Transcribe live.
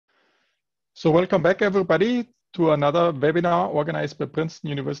So welcome back, everybody, to another webinar organized by Princeton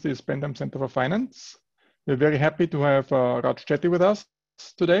University's Bendheim Center for Finance. We're very happy to have Raj Chetty with us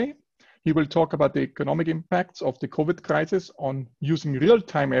today. He will talk about the economic impacts of the COVID crisis on using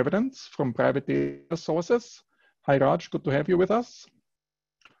real-time evidence from private data sources. Hi, Raj, good to have you with us.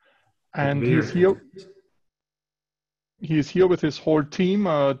 And he's here with his whole team.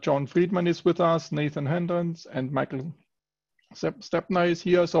 John Friedman is with us, Nathan Hendrens, and Michael Stepner is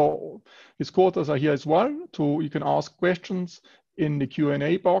here. So his co-authors are here as well. You can ask questions in the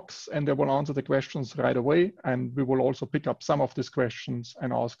Q&A box and they will answer the questions right away. And we will also pick up some of these questions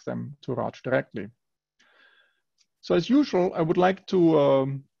and ask them to Raj directly. So as usual, I would like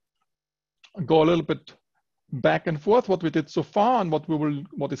to go a little bit back and forth what we did so far and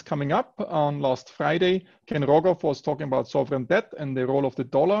what is coming up. On last Friday, Ken Rogoff was talking about sovereign debt and the role of the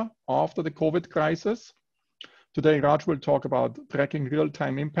dollar after the COVID crisis. Today, Raj will talk about tracking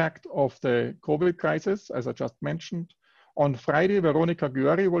real-time impact of the COVID crisis, as I just mentioned. On Friday, Veronica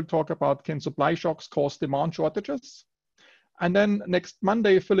Gyuri will talk about can supply shocks cause demand shortages? And then next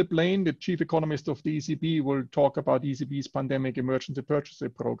Monday, Philip Lane, the chief economist of the ECB, will talk about ECB's pandemic emergency purchasing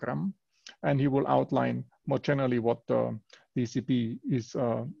program. And he will outline more generally what the ECB his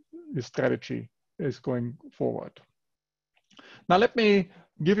strategy is going forward. Now, let me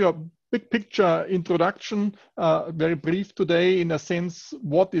give you a big picture introduction, very brief today, in a sense,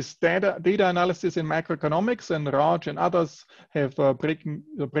 what is data analysis in macroeconomics, and Raj and others have breaking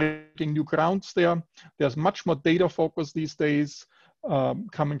new grounds there. There's much more data focus these days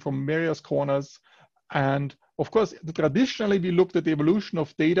coming from various corners. And of course, traditionally, we looked at the evolution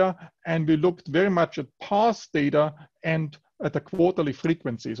of data and we looked very much at past data and at a quarterly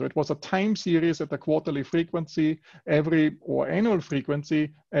frequency. So it was a time series at a quarterly frequency, or annual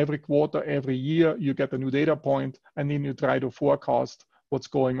frequency, every quarter, every year, you get a new data point and then you try to forecast what's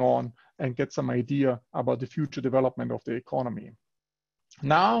going on and get some idea about the future development of the economy.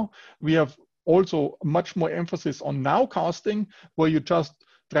 Now we have also much more emphasis on nowcasting, where you just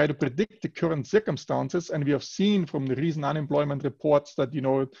try to predict the current circumstances. And we have seen from the recent unemployment reports that,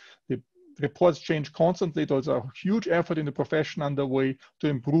 the reports change constantly. There's a huge effort in the profession underway to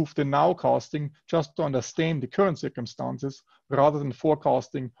improve the nowcasting, just to understand the current circumstances rather than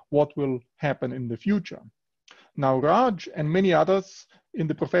forecasting what will happen in the future. Now, Raj and many others in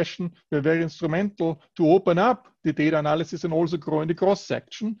the profession were very instrumental to open up the data analysis and also grow in the cross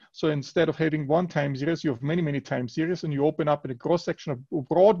section. So instead of having one time series, you have many, many time series, and you open up in a cross section of a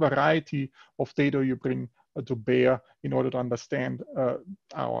broad variety of data you bring to bear in order to understand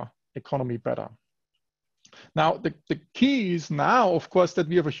our economy better. Now, the key is now, of course, that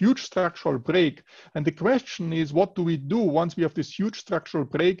we have a huge structural break. And the question is, what do we do once we have this huge structural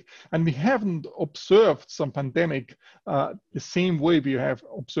break and we haven't observed some pandemic the same way we have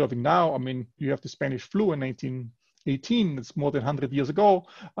observing now? I mean, you have the Spanish flu in 1918, it's more than 100 years ago.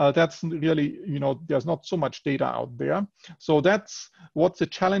 That's really, there's not so much data out there. So that's what's the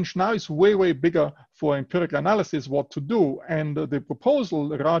challenge now is way, way bigger for empirical analysis, what to do. And the proposal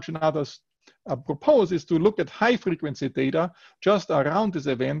Raj and others propose is to look at high frequency data just around this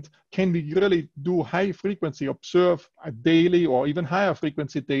event. Can we really do high frequency, observe a daily or even higher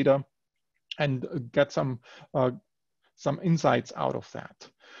frequency data and get some insights out of that?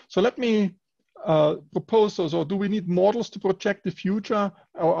 So let me propose, so do we need models to project the future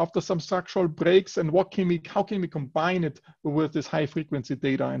or after some structural breaks, and how can we combine it with this high frequency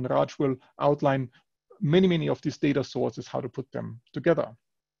data? And Raj will outline many of these data sources, how to put them together.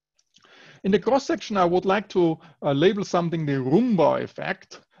 In the cross section, I would like to label something the Roomba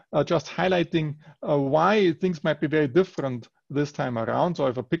effect, just highlighting why things might be very different this time around. So I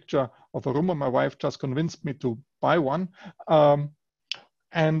have a picture of a Roomba. My wife just convinced me to buy one.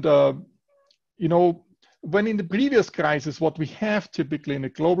 When in the previous crisis, what we have typically in the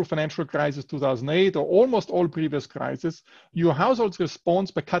global financial crisis 2008 or almost all previous crises, your household's response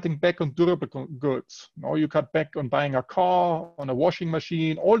by cutting back on durable goods. You cut back on buying a car, on a washing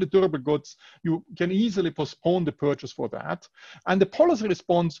machine, all the durable goods, you can easily postpone the purchase for that. And the policy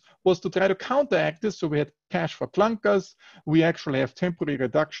response was to try to counteract this. So we had cash for clunkers. We actually have temporary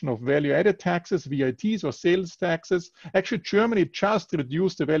reduction of value-added taxes, VATs or sales taxes. Actually, Germany just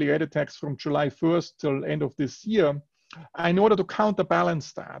reduced the value-added tax from July 1st till end of this year in order to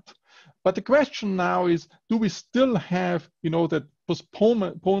counterbalance that. But the question now is, do we still have, that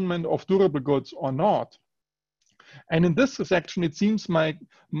postponement of durable goods or not? And in this section, it seems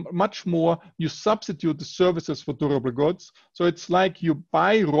much more you substitute the services for durable goods. So it's like you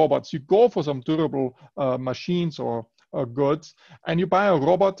buy robots, you go for some durable machines or goods, and you buy a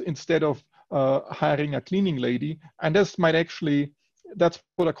robot instead of hiring a cleaning lady. And this might actually that's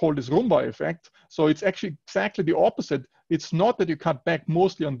what I call this Roomba effect. So it's actually exactly the opposite. It's not that you cut back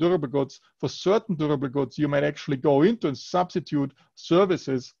mostly on durable goods. For certain durable goods, you might actually go into and substitute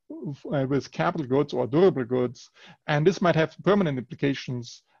services with capital goods or durable goods. And this might have permanent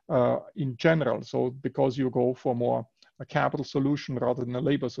implications in general. So because you go for more a capital solution rather than a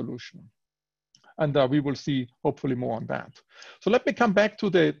labor solution. And we will see hopefully more on that. So let me come back to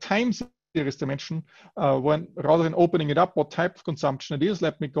the time series dimension. When rather than opening it up, what type of consumption it is,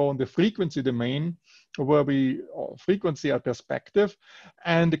 let me go on the frequency domain, where frequency at perspective.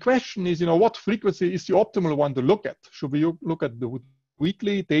 And the question is, what frequency is the optimal one to look at? Should we look at the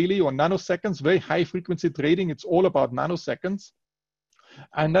weekly, daily, or nanoseconds? Very high frequency trading, it's all about nanoseconds.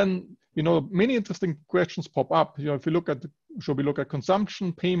 And then, many interesting questions pop up. If you look at, should we look at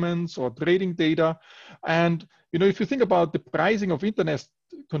consumption, payments, or trading data? And, if you think about the pricing of internet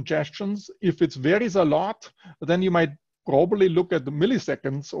congestions, if it varies a lot, then you might probably look at the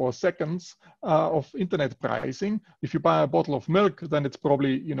milliseconds or seconds of internet pricing. If you buy a bottle of milk, then it's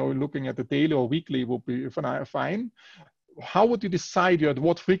probably, looking at the daily or weekly would be fine. How would you decide at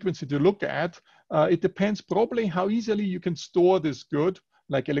what frequency to look at? It depends probably how easily you can store this good.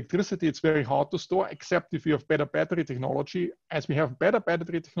 Like electricity, it's very hard to store, except if you have better battery technology. As we have better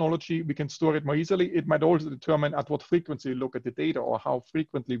battery technology, we can store it more easily. It might also determine at what frequency you look at the data, or how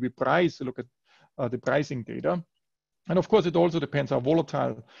frequently we look at the pricing data. And of course, it also depends how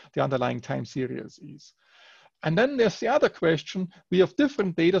volatile the underlying time series is. And then there's the other question. We have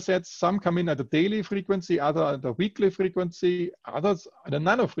different data sets. Some come in at a daily frequency, others at a weekly frequency, others at a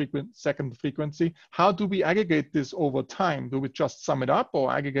nanosecond frequency. How do we aggregate this over time? Do we just sum it up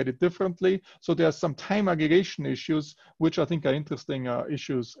or aggregate it differently? So there's some time aggregation issues, which I think are interesting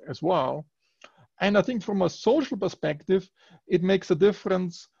issues as well. And I think from a social perspective, it makes a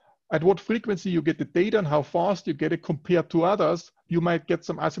difference at what frequency you get the data and how fast you get it compared to others. You might get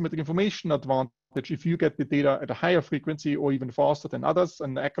some asymmetric information advantage if you get the data at a higher frequency or even faster than others,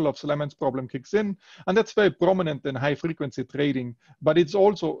 and the Akerlof-Slemans problem kicks in. And that's very prominent in high frequency trading, but it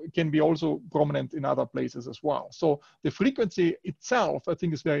can be also prominent in other places as well. So the frequency itself, I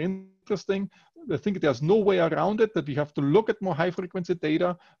think, is very interesting. I think there's no way around it, that we have to look at more high frequency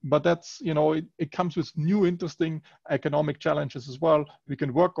data, but that's, it comes with new interesting economic challenges as well. We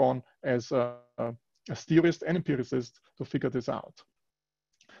can work on as a theorist and empiricist to figure this out.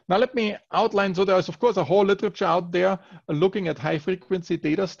 Now let me outline, so there's of course a whole literature out there looking at high frequency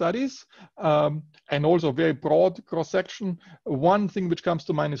data studies and also very broad cross section. One thing which comes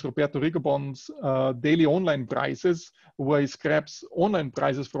to mind is Roberto Rigobon's daily online prices, where he scraps online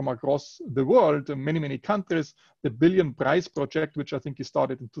prices from across the world in many, many countries. The Billion Price Project, which I think he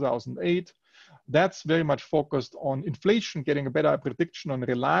started in 2008. That's very much focused on inflation, getting a better prediction, on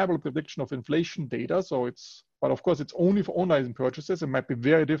reliable prediction of inflation data. So but of course it's only for online purchases. It might be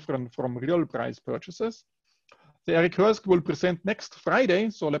very different from real price purchases. So Eric Hursk will present next Friday.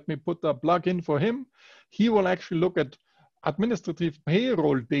 So let me put a plug in for him. He will actually look at administrative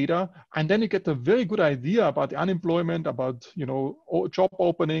payroll data, and then you get a very good idea about the unemployment, about job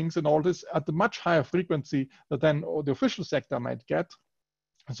openings and all this at a much higher frequency than the official sector might get.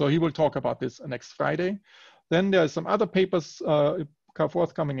 So he will talk about this next Friday. Then there are some other papers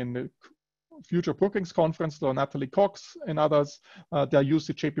forthcoming in the Future Brookings Conference. So Natalie Cox and others, they use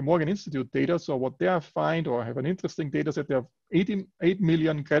the JP Morgan Institute data. So what they find, or have an interesting data set, they have 8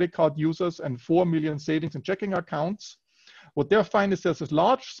 million credit card users and 4 million savings and checking accounts. What they find is there's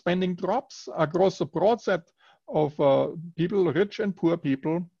large spending drops across a broad set of people, rich and poor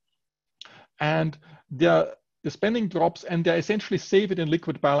people. And the spending drops, and they essentially save it in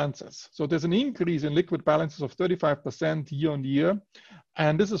liquid balances. So there's an increase in liquid balances of 35% year on year.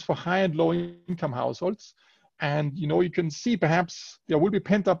 And this is for high and low income households. And you can see perhaps there will be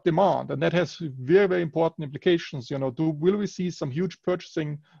pent up demand, and that has very, very important implications. Will we see some huge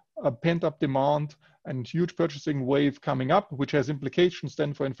purchasing, pent up demand and huge purchasing wave coming up, which has implications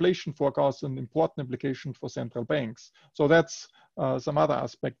then for inflation forecasts and important implications for central banks. So that's some other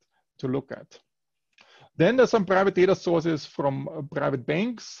aspect to look at. Then there's some private data sources from private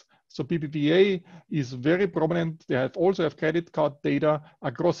banks. So BBVA is very prominent. They also have credit card data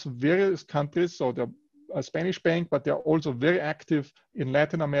across various countries. So they're a Spanish bank, but they're also very active in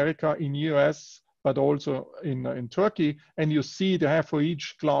Latin America, in US, but also in Turkey. And you see they have for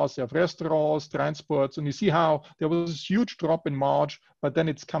each class, they have restaurants, transports, and you see how there was this huge drop in March, but then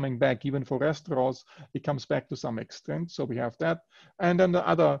it's coming back. Even for restaurants, it comes back to some extent. So we have that. And then the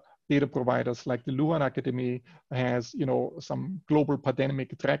other data providers like the Luan Academy has, some global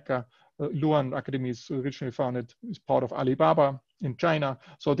pandemic tracker. Luan Academy is originally founded as part of Alibaba in China.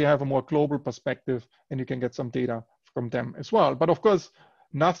 So they have a more global perspective, and you can get some data from them as well. But of course,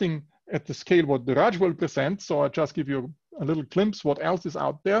 nothing at the scale what the Raj will present. So I'll just give you a little glimpse what else is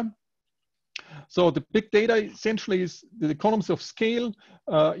out there. So the big data essentially is the economies of scale.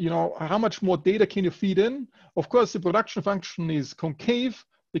 How much more data can you feed in? Of course, the production function is concave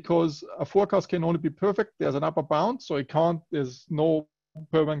because a forecast can only be perfect. There's an upper bound, so there's no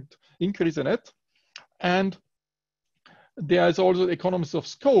permanent increase in it. And there is also the economies of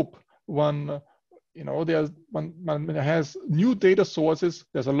scope. When has new data sources,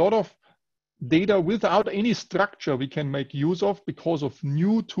 there's a lot of data without any structure we can make use of because of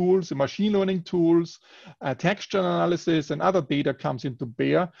new tools, machine learning tools, texture analysis, and other data comes into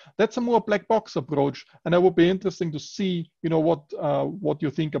bear. That's a more black box approach, and it would be interesting to see, what you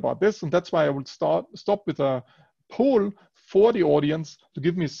think about this. And that's why I will stop with a poll for the audience to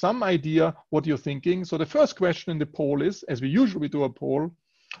give me some idea what you're thinking. So the first question in the poll is, as we usually do a poll,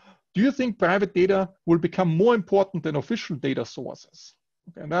 do you think private data will become more important than official data sources?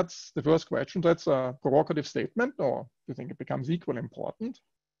 Okay, and that's the first question. That's a provocative statement, or do you think it becomes equally important?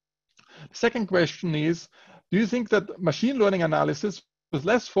 The second question is, do you think that machine learning analysis with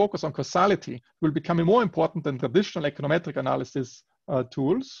less focus on causality will become more important than traditional econometric analysis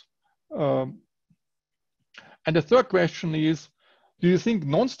tools? And the third question is, do you think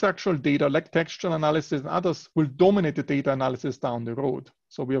non-structural data like textual analysis and others will dominate the data analysis down the road?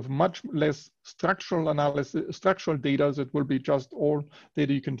 So we have much less structural data, so it will be just all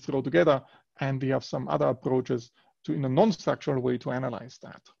data you can throw together. And we have some other approaches in a non-structural way to analyze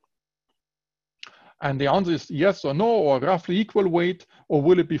that. And the answer is yes or no, or roughly equal weight, or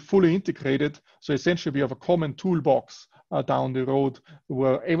will it be fully integrated? So essentially we have a common toolbox down the road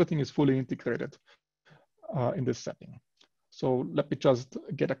where everything is fully integrated in this setting. So let me just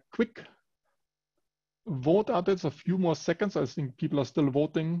get a quick vote out. It's a few more seconds. I think people are still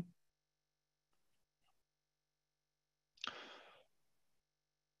voting.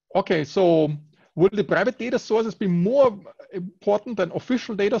 Okay, so will the private data sources be more important than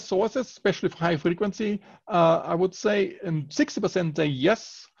official data sources, especially for high frequency? I would say 60% say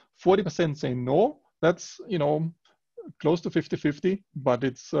yes, 40% say no. That's, close to 50-50, but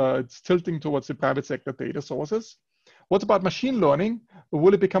it's tilting towards the private sector data sources. What about machine learning?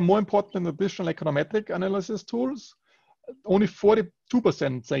 Will it become more important than additional econometric analysis tools? Only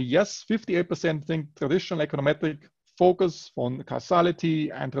 42% say yes, 58% think traditional econometric focus on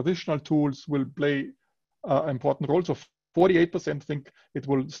causality and traditional tools will play an important role. So 48% think it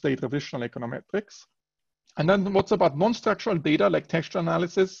will stay traditional econometrics. And then what's about non-structural data like textual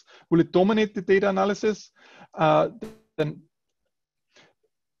analysis? Will it dominate the data analysis? Then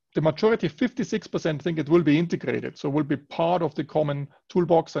the majority, 56%, think it will be integrated. So it will be part of the common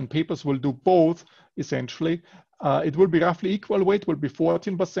toolbox, and papers will do both, essentially. It will be roughly equal weight, will be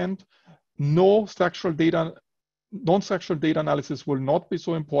 14%. Non-structural data analysis will not be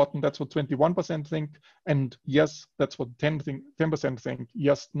so important. That's what 21% think. And yes, that's what 10% think.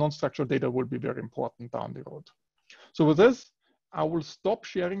 Yes, non-structural data will be very important down the road. So with this, I will stop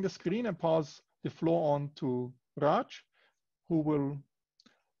sharing the screen and pass the floor on to Raj, who will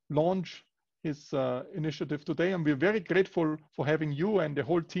launch his initiative today. And we're very grateful for having you and the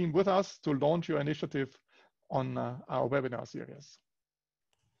whole team with us to launch your initiative on our webinar series.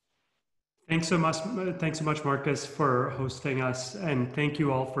 Thanks so much, Markus, for hosting us. And thank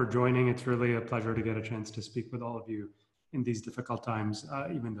you all for joining. It's really a pleasure to get a chance to speak with all of you in these difficult times,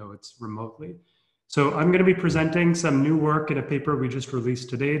 even though it's remotely. So I'm going to be presenting some new work in a paper we just released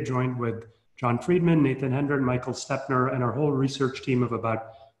today, joined with John Friedman, Nathan Hendren, Michael Steppner, and our whole research team of about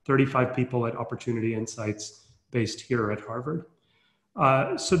 35 people at Opportunity Insights based here at Harvard.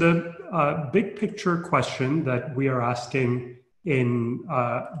 So the big picture question that we are asking in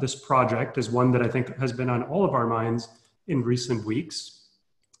this project is one that I think has been on all of our minds in recent weeks.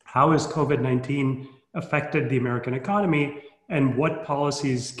 How has COVID-19 affected the American economy, and what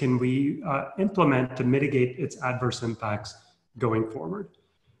policies can we implement to mitigate its adverse impacts going forward?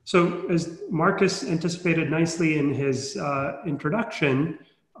 So as Markus anticipated nicely in his introduction,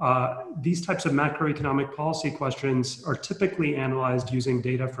 these types of macroeconomic policy questions are typically analyzed using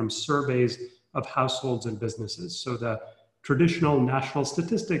data from surveys of households and businesses. So the traditional national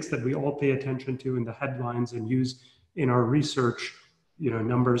statistics that we all pay attention to in the headlines and use in our research,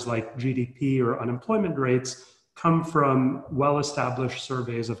 numbers like GDP or unemployment rates, come from well-established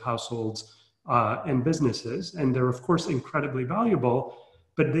surveys of households and businesses. And they're, of course, incredibly valuable,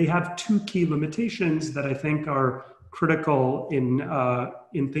 but they have two key limitations that I think are critical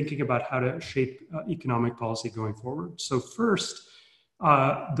in thinking about how to shape economic policy going forward. So first,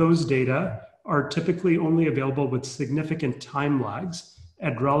 those data are typically only available with significant time lags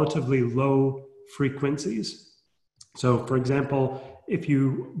at relatively low frequencies. So for example, if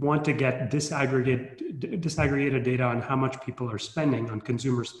you want to get disaggregated data on how much people are spending on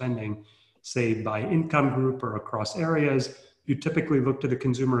consumer spending, say by income group or across areas, you typically look to the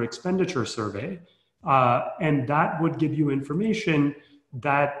Consumer Expenditure Survey, and that would give you information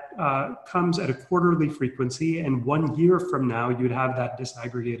that comes at a quarterly frequency, and 1 year from now, you'd have that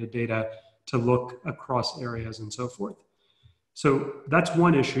disaggregated data to look across areas and so forth. So that's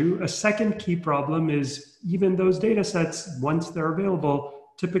one issue. A second key problem is even those data sets, once they're available,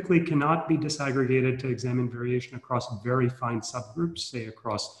 typically cannot be disaggregated to examine variation across very fine subgroups, say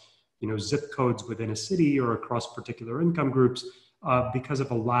across zip codes within a city or across particular income groups because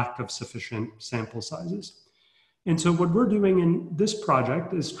of a lack of sufficient sample sizes. And so what we're doing in this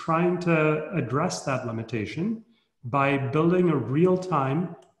project is trying to address that limitation by building a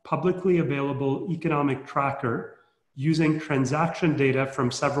real-time, publicly available economic tracker using transaction data from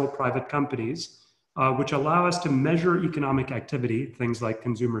several private companies, which allow us to measure economic activity, things like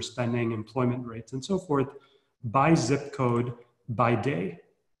consumer spending, employment rates, and so forth, by zip code, by day.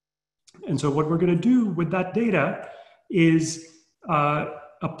 And so what we're going to do with that data is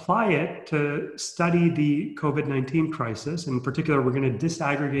apply it to study the COVID-19 crisis. In particular, we're going to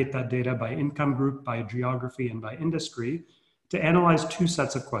disaggregate that data by income group, by geography, and by industry to analyze two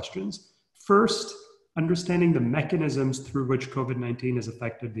sets of questions. First, understanding the mechanisms through which COVID-19 has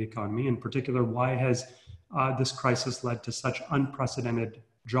affected the economy. In particular, why has this crisis led to such unprecedented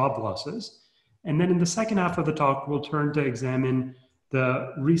job losses? And then in the second half of the talk, we'll turn to examine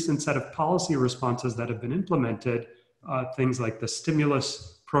the recent set of policy responses that have been implemented, things like the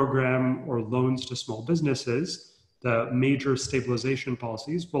stimulus program or loans to small businesses, the major stabilization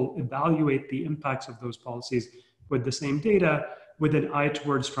policies. We'll evaluate the impacts of those policies with the same data, with an eye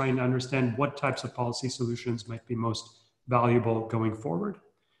towards trying to understand what types of policy solutions might be most valuable going forward.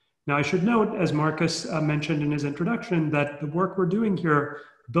 Now, I should note, as Markus mentioned in his introduction, that the work we're doing here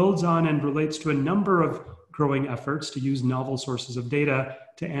builds on and relates to a number of growing efforts to use novel sources of data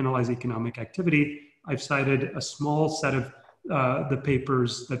to analyze economic activity. I've cited a small set of the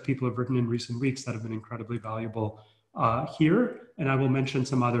papers that people have written in recent weeks that have been incredibly valuable here, and I will mention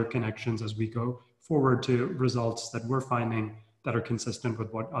some other connections as we go forward to results that we're finding that are consistent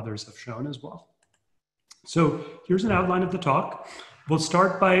with what others have shown as well. So here's an outline of the talk. We'll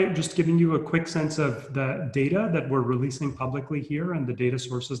start by just giving you a quick sense of the data that we're releasing publicly here and the data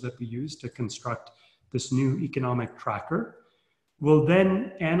sources that we use to construct this new economic tracker. We'll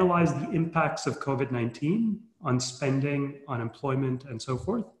then analyze the impacts of COVID-19 on spending, on employment, and so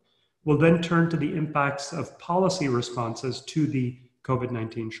forth. We'll then turn to the impacts of policy responses to the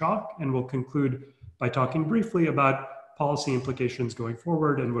COVID-19 shock, and we'll conclude by talking briefly about policy implications going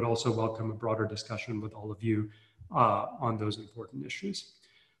forward, and would also welcome a broader discussion with all of you on those important issues.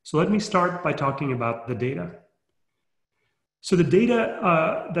 So let me start by talking about the data. So the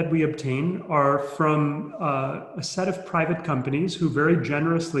data that we obtain are from a set of private companies who very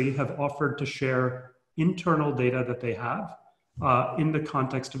generously have offered to share internal data that they have in the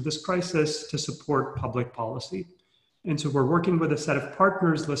context of this crisis to support public policy. And so we're working with a set of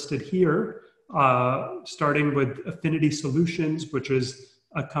partners listed here, starting with Affinity Solutions, which is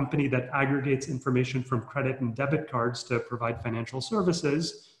a company that aggregates information from credit and debit cards to provide financial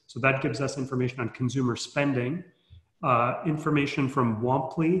services. So that gives us information on consumer spending, information from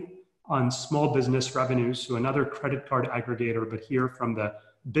Womply on small business revenues, so another credit card aggregator, but here from the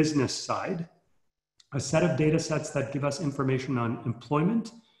business side. A set of data sets that give us information on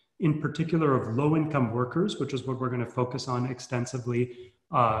employment, in particular of low-income workers, which is what we're going to focus on extensively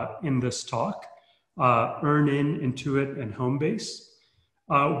in this talk, EarnIn, Intuit, and Homebase.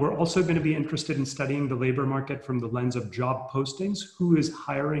 We're also going to be interested in studying the labor market from the lens of job postings, who is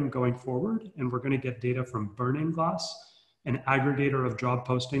hiring going forward, and we're going to get data from Burning Glass, an aggregator of job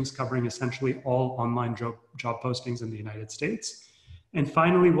postings covering essentially all online job postings in the United States. And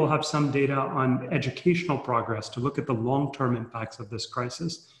finally, we'll have some data on educational progress to look at the long-term impacts of this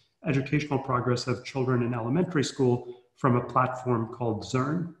crisis, educational progress of children in elementary school from a platform called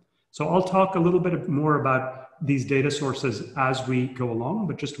Zern. So I'll talk a little bit more about these data sources as we go along,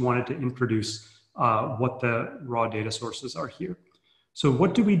 but just wanted to introduce what the raw data sources are here. So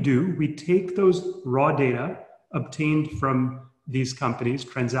what do? We take those raw data obtained from these companies,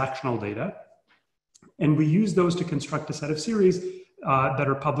 transactional data, and we use those to construct a set of series that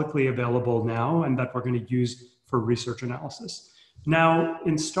are publicly available now and that we're going to use for research analysis. Now,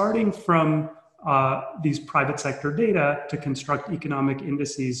 in starting from these private sector data to construct economic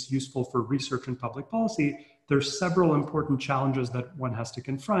indices useful for research and public policy, there's several important challenges that one has to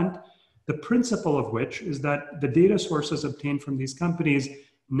confront, the principal of which is that the data sources obtained from these companies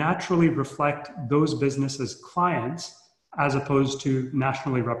naturally reflect those businesses' clients as opposed to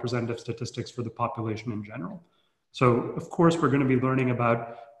nationally representative statistics for the population in general. So of course, we're going to be learning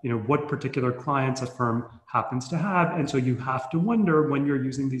about what particular clients a firm happens to have. And so you have to wonder when you're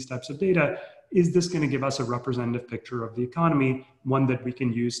using these types of data, is this going to give us a representative picture of the economy, one that we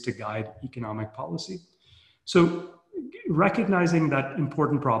can use to guide economic policy? So recognizing that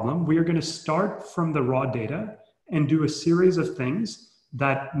important problem, we are going to start from the raw data and do a series of things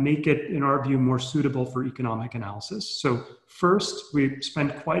that make it, in our view, more suitable for economic analysis. So first, we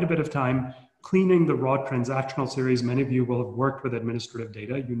spent quite a bit of time cleaning the raw transactional series. Many of you will have worked with administrative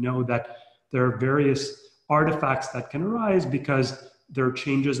data. You know that there are various artifacts that can arise because there are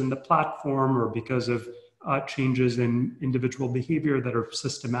changes in the platform or because of changes in individual behavior that are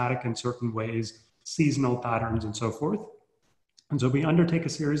systematic in certain ways, seasonal patterns, and so forth. And so we undertake a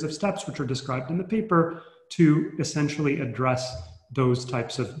series of steps, which are described in the paper, to essentially address those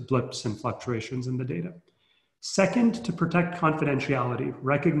types of blips and fluctuations in the data. Second, to protect confidentiality,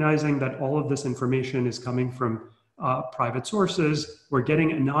 recognizing that all of this information is coming from private sources. We're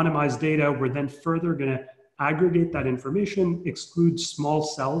getting anonymized data. We're then further going to aggregate that information, exclude small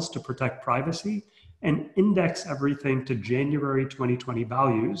cells to protect privacy, and index everything to January 2020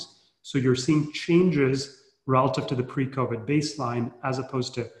 values. So you're seeing changes relative to the pre-COVID baseline as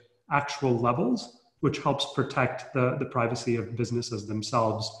opposed to actual levels, which helps protect the privacy of businesses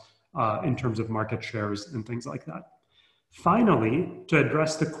themselves in terms of market shares and things like that. Finally, to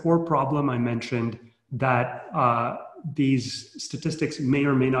address the core problem I mentioned that these statistics may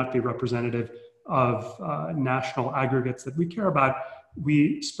or may not be representative of national aggregates that we care about,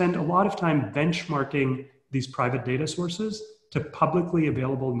 we spend a lot of time benchmarking these private data sources to publicly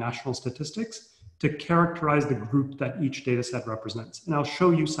available national statistics to characterize the group that each data set represents. And I'll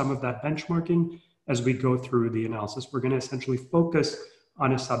show you some of that benchmarking as we go through the analysis. We're going to essentially focus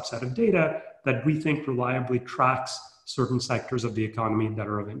on a subset of data that we think reliably tracks certain sectors of the economy that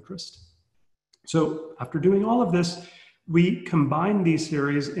are of interest. So after doing all of this, we combine these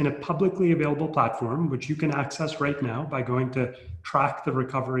series in a publicly available platform, which you can access right now by going to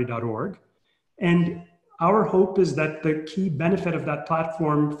tracktherecovery.org. And our hope is that the key benefit of that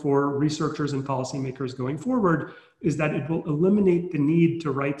platform for researchers and policymakers going forward is that it will eliminate the need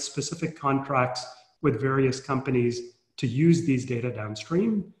to write specific contracts with various companies to use these data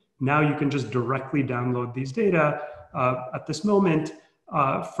downstream. Now you can just directly download these data at this moment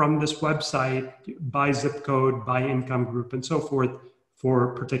from this website by zip code, by income group, and so forth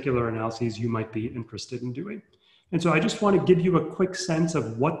for particular analyses you might be interested in doing. And so I just want to give you a quick sense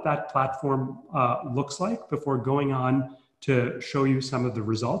of what that platform looks like before going on to show you some of the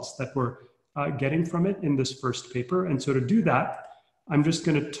results that we're getting from it in this first paper. And so to do that, I'm just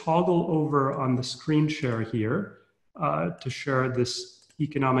going to toggle over on the screen share here to share this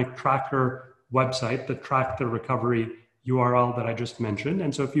economic tracker website, the Track the Recovery URL that I just mentioned.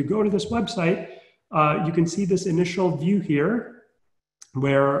 And so if you go to this website, you can see this initial view here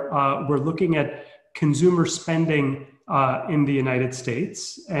where we're looking at consumer spending in the United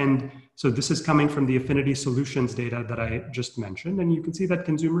States. And so this is coming from the Affinity Solutions data that I just mentioned. And you can see that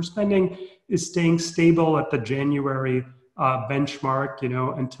consumer spending is staying stable at the January benchmark,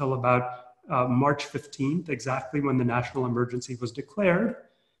 until about March 15th, exactly when the national emergency was declared.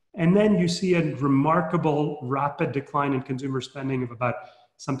 And then you see a remarkable rapid decline in consumer spending of about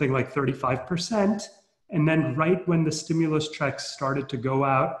something like 35%. And then right when the stimulus checks started to go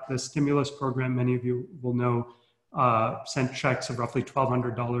out, the stimulus program, many of you will know, sent checks of roughly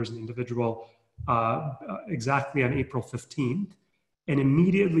 $1,200 an individual exactly on April 15th. And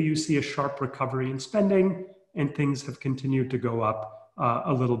immediately you see a sharp recovery in spending, and things have continued to go up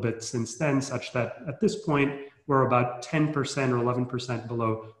a little bit since then, such that at this point, we're about 10% or 11%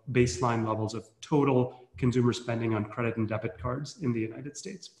 below baseline levels of total consumer spending on credit and debit cards in the United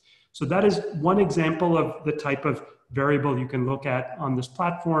States. So that is one example of the type of variable you can look at on this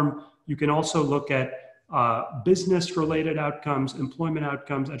platform. You can also look at business-related outcomes, employment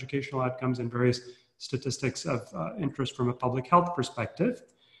outcomes, educational outcomes, and various statistics of interest from a public health perspective.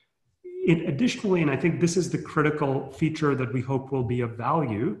 Additionally, and I think this is the critical feature that we hope will be of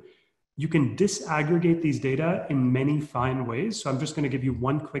value, you can disaggregate these data in many fine ways. So I'm just going to give you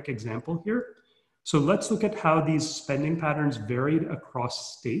one quick example here. So let's look at how these spending patterns varied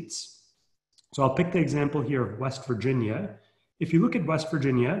across states. So I'll pick the example here of West Virginia. If you look at West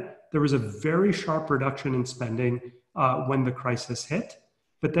Virginia, there was a very sharp reduction in spending when the crisis hit.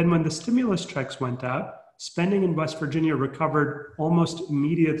 But then when the stimulus checks went out, spending in West Virginia recovered almost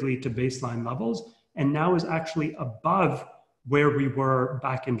immediately to baseline levels and now is actually above where we were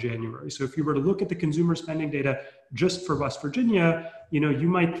back in January. So if you were to look at the consumer spending data just for West Virginia, you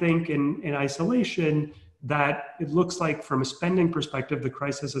might think in isolation that it looks like from a spending perspective, the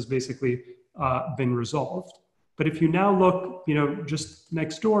crisis has basically been resolved. But if you now look, just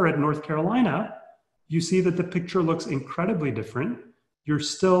next door at North Carolina, you see that the picture looks incredibly different. You're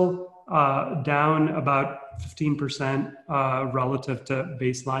still down about 15% relative to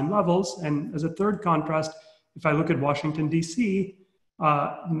baseline levels. And as a third contrast, if I look at Washington, D.C.,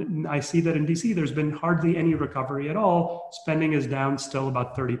 I see that in D.C. there's been hardly any recovery at all. Spending is down still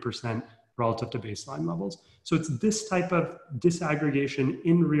about 30% relative to baseline levels. So it's this type of disaggregation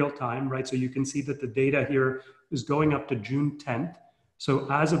in real time, right? So you can see that the data here is going up to June 10th. So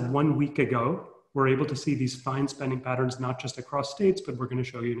as of 1 week ago, we're able to see these fine spending patterns, not just across states, but we're going to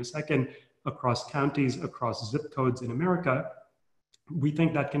show you in a second, across counties, across zip codes in America. We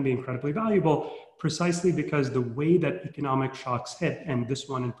think that can be incredibly valuable precisely because the way that economic shocks hit, and this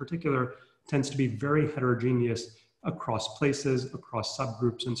one in particular, tends to be very heterogeneous across places, across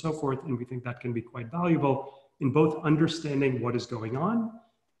subgroups, and so forth. And we think that can be quite valuable in both understanding what is going on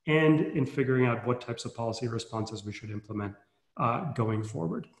and in figuring out what types of policy responses we should implement going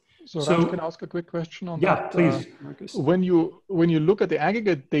forward. So Raj, can I ask a quick question on that? Yeah, please, Markus. When you look at the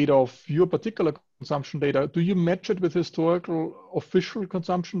aggregate data of your particular consumption data, do you match it with historical official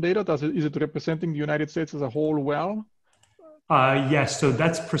consumption data? Is it representing the United States as a whole well? Yes, so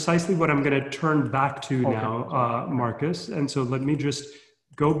that's precisely what I'm going to turn back to now, Markus. And so let me just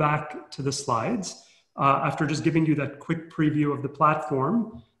go back to the slides after just giving you that quick preview of the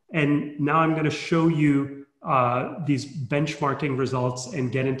platform. And now I'm going to show you these benchmarking results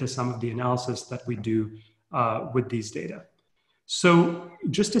and get into some of the analysis that we do with these data. So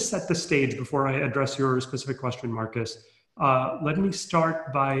just to set the stage before I address your specific question, Markus, let me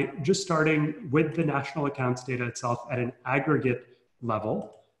start by just starting with the national accounts data itself at an aggregate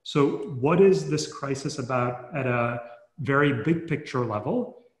level. So what is this crisis about at a very big picture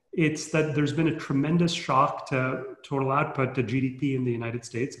level? It's that there's been a tremendous shock to total output, to GDP in the United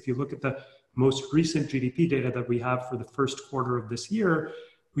States. If you look at the most recent GDP data that we have for the first quarter of this year,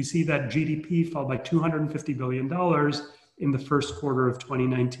 we see that GDP fell by $250 billion in the first quarter of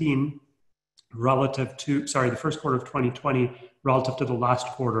 2019 relative to, the first quarter of 2020 relative to the last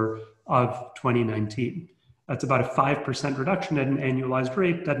quarter of 2019. That's about a 5% reduction at an annualized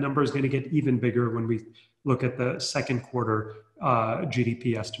rate. That number is going to get even bigger when we look at the second quarter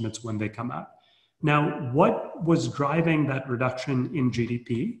GDP estimates when they come out. Now, what was driving that reduction in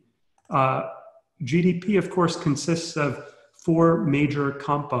GDP? GDP, of course, consists of four major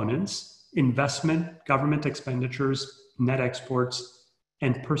components: investment, government expenditures, net exports,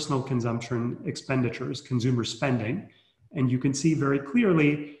 and personal consumption expenditures, consumer spending. And you can see very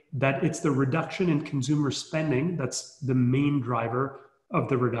clearly that it's the reduction in consumer spending that's the main driver of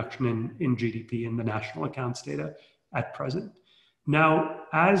the reduction in GDP in the national accounts data at present. Now,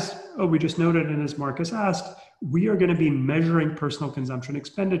 as we just noted and as Markus asked, we are going to be measuring personal consumption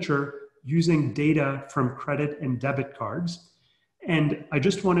expenditure using data from credit and debit cards. And I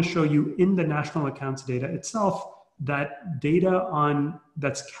just want to show you in the national accounts data itself that data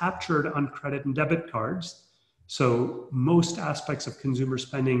that's captured on credit and debit cards. So most aspects of consumer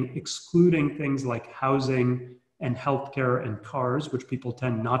spending, excluding things like housing and healthcare and cars, which people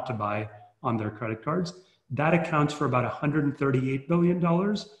tend not to buy on their credit cards, that accounts for about $138 billion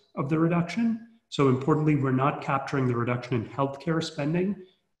of the reduction. So importantly, we're not capturing the reduction in healthcare spending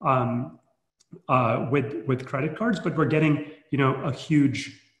with credit cards, but we're getting a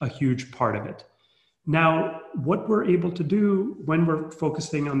huge part of it. Now, what we're able to do when we're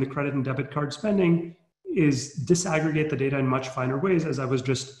focusing on the credit and debit card spending is disaggregate the data in much finer ways, as I was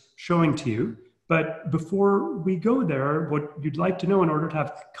just showing to you. But before we go there, what you'd like to know in order to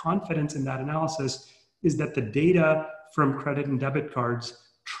have confidence in that analysis is that the data from credit and debit cards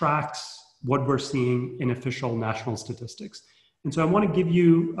tracks what we're seeing in official national statistics. And so I want to give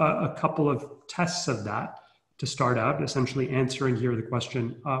you a couple of tests of that to start out, essentially answering here the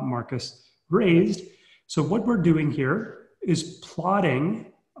question Markus raised. So what we're doing here is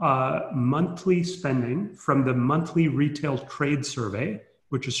plotting monthly spending from the monthly retail trade survey,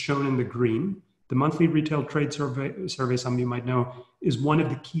 which is shown in the green. The monthly retail trade survey, some of you might know, is one of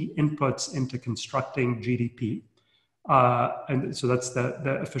the key inputs into constructing GDP. And so that's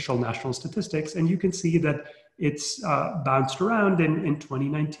the official national statistics. And you can see that it's bounced around in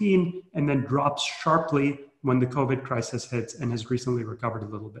 2019 and then drops sharply when the COVID crisis hits and has recently recovered a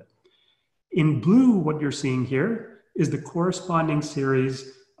little bit. In blue, what you're seeing here is the corresponding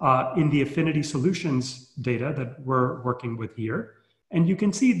series in the Affinity Solutions data that we're working with here. And you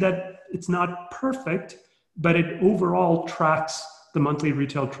can see that it's not perfect, but it overall tracks the monthly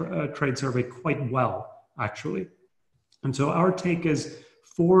retail trade survey quite well, actually. And so our take is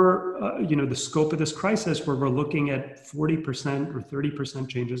for the scope of this crisis, where we're looking at 40% or 30%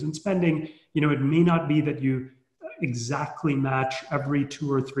 changes in spending, it may not be that you exactly match every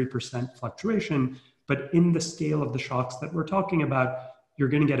 2 or 3% fluctuation, but in the scale of the shocks that we're talking about, you're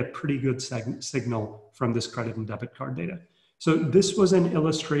going to get a pretty good signal from this credit and debit card data. So this was an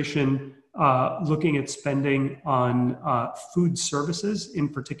illustration looking at spending on food services in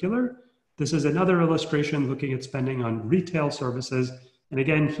particular. This is another illustration looking at spending on retail services. And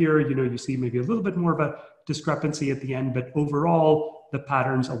again, here, you see maybe a little bit more of a discrepancy at the end, but overall, the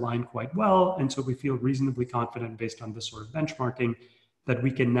patterns align quite well. And so we feel reasonably confident based on this sort of benchmarking that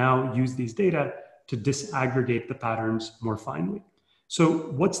we can now use these data to disaggregate the patterns more finely.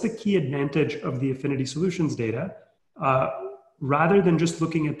 So what's the key advantage of the affinity solutions data? Rather than just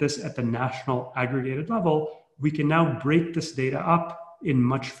looking at this at the national aggregated level, we can now break this data up in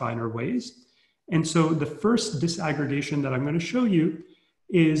much finer ways. And so the first disaggregation that I'm going to show you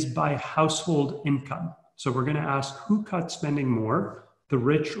is by household income. So we're going to ask who cut spending more, the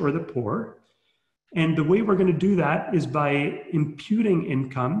rich or the poor. And the way we're going to do that is by imputing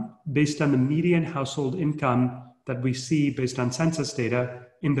income based on the median household income that we see based on census data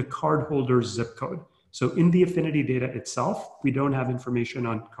in the cardholder's zip code. So in the affinity data itself, we don't have information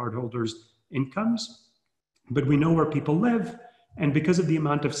on cardholders' incomes, but we know where people live. And because of the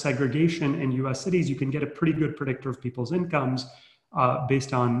amount of segregation in US cities, you can get a pretty good predictor of people's incomes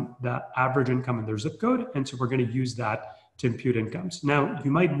based on the average income in their zip code. And so we're going to use that to impute incomes. Now,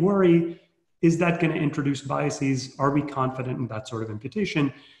 you might worry, is that going to introduce biases? Are we confident in that sort of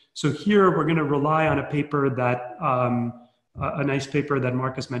imputation? So here we're going to rely on a paper that, a nice paper that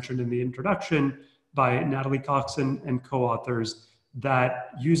Markus mentioned in the introduction by Natalie Coxon and co-authors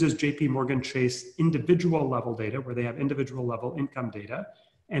that uses JP Morgan Chase individual level data, where they have individual level income data.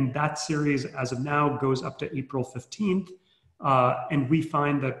 And that series, as of now, goes up to April 15th. And we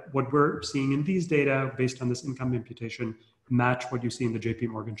find that what we're seeing in these data, based on this income imputation, match what you see in the JP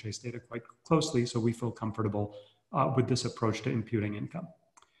Morgan Chase data quite closely. So we feel comfortable with this approach to imputing income.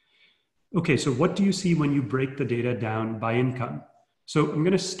 Okay, so what do you see when you break the data down by income? So I'm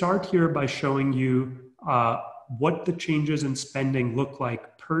going to start here by showing you what the changes in spending look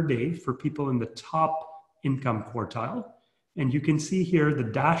like per day for people in the top income quartile. And you can see here the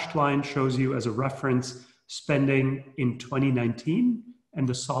dashed line shows you as a reference spending in 2019, and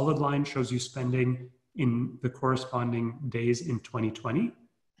the solid line shows you spending in the corresponding days in 2020.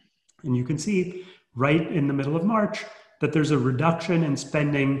 And you can see right in the middle of March that there's a reduction in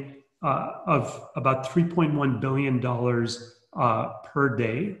spending of about $3.1 billion per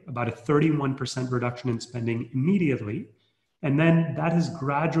day, about a 31% reduction in spending immediately. And then that has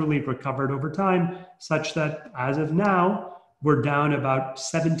gradually recovered over time, such that as of now, we're down about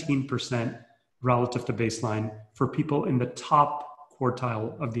 17% relative to baseline for people in the top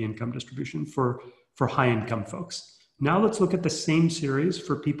quartile of the income distribution for high income folks. Now let's look at the same series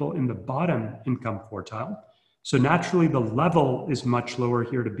for people in the bottom income quartile. So naturally the level is much lower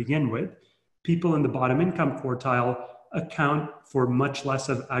here to begin with. People in the bottom income quartile account for much less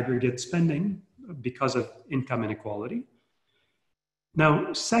of aggregate spending because of income inequality.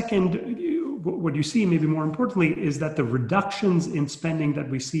 Now, second, what you see, maybe more importantly, is that the reductions in spending that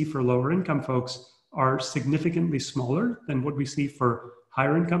we see for lower income folks are significantly smaller than what we see for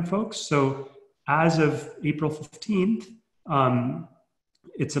higher income folks. So as of April 15th,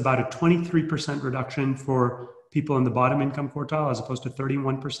 it's about a 23% reduction for people in the bottom income quartile, as opposed to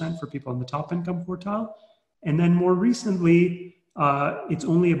 31% for people in the top income quartile. And then more recently, it's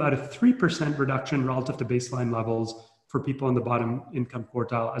only about a 3% reduction relative to baseline levels for people in the bottom income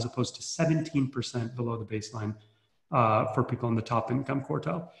quartile, as opposed to 17% below the baseline for people in the top income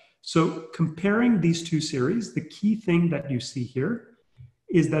quartile. So comparing these two series, the key thing that you see here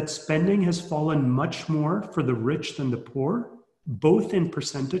is that spending has fallen much more for the rich than the poor, both in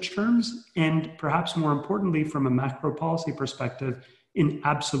percentage terms and perhaps more importantly from a macro policy perspective in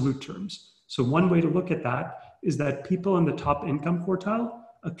absolute terms. So one way to look at that is that people in the top income quartile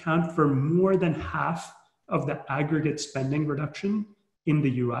account for more than half of the aggregate spending reduction in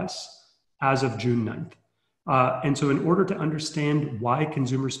the US as of June 9th. And so in order to understand why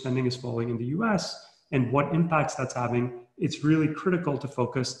consumer spending is falling in the US and what impacts that's having, it's really critical to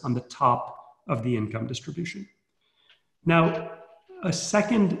focus on the top of the income distribution. Now, a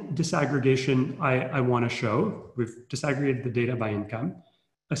second disaggregation I want to show, we've disaggregated the data by income.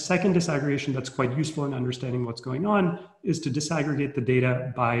 A second disaggregation that's quite useful in understanding what's going on is to disaggregate the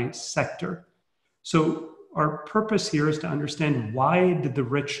data by sector. So our purpose here is to understand why did the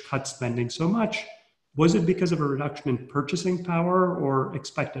rich cut spending so much, Was it because of a reduction in purchasing power or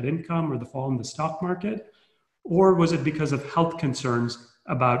expected income or the fall in the stock market? Or was it because of health concerns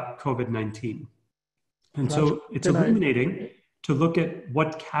about COVID-19? And so it's illuminating to look at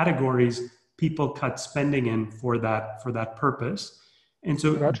what categories people cut spending in for that purpose. And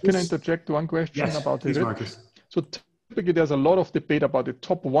so Raj, can I interject one question about the rich? Marcus. So typically there's a lot of debate about the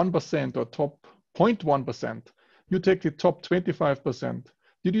top 1% or top 0.1%. You take the top 25%.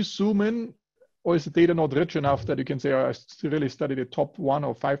 Did you zoom in, or is the data not rich enough that you can say, I really study the top 1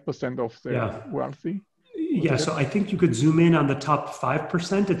 or 5% of the wealthy? Yeah, so I think you could zoom in on the top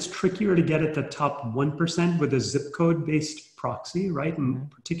 5%. It's trickier to get at the top 1% with a zip code based proxy, right?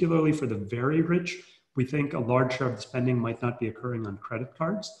 And particularly for the very rich, we think a large share of the spending might not be occurring on credit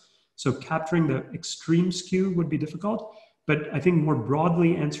cards. So capturing the extreme skew would be difficult. But I think more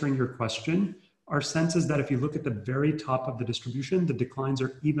broadly answering your question, our sense is that if you look at the very top of the distribution, the declines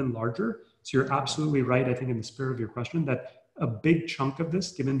are even larger. So you're absolutely right, I think, in the spirit of your question, that a big chunk of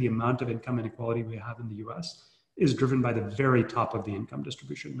this, given the amount of income inequality we have in the US, is driven by the very top of the income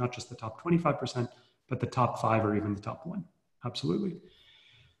distribution, not just the top 25%, but the top 5 or even the top 1. Absolutely.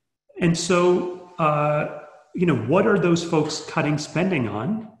 And so, what are those folks cutting spending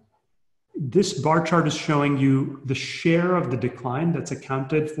on? This bar chart is showing you the share of the decline that's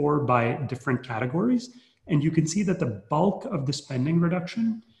accounted for by different categories. And you can see that the bulk of the spending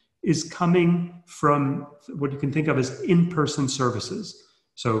reduction is coming from what you can think of as in-person services.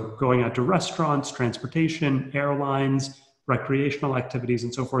 So going out to restaurants, transportation, airlines, recreational activities,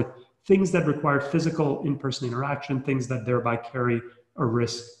 and so forth, things that require physical in-person interaction, things that thereby carry a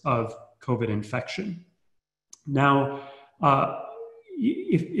risk of COVID infection. Now,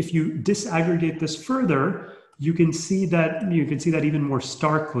 if you disaggregate this further, you can see that even more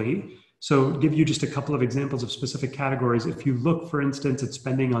starkly. So give you just a couple of examples of specific categories. If you look, for instance, at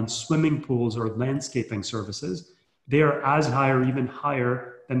spending on swimming pools or landscaping services, they are as high or even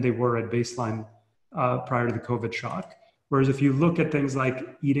higher than they were at baseline prior to the COVID shock. Whereas if you look at things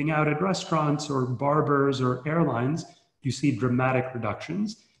like eating out at restaurants or barbers or airlines, you see dramatic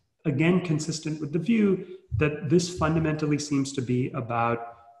reductions. Again, consistent with the view that this fundamentally seems to be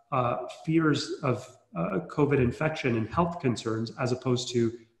about fears of COVID infection and health concerns, as opposed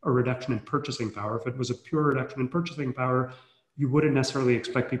to a reduction in purchasing power. If it was a pure reduction in purchasing power, you wouldn't necessarily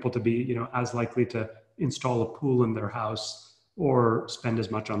expect people to be, as likely to install a pool in their house or spend as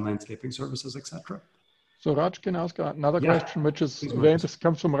much on landscaping services, etc. So Raj, can I ask another question, which is this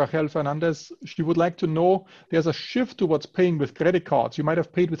comes from Rachel Fernandez. She would like to know, there's a shift towards paying with credit cards. You might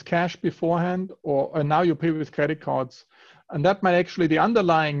have paid with cash beforehand, and now you pay with credit cards. And that might actually, the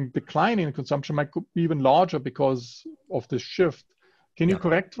underlying decline in consumption might be even larger because of the shift. Can you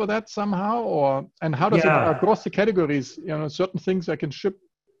correct for that somehow? And how does it across the categories? Certain things I can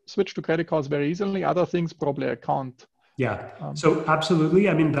switch to credit cards very easily. Other things probably I can't. Yeah, so absolutely.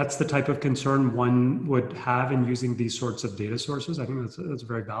 I mean, that's the type of concern one would have in using these sorts of data sources. I think that's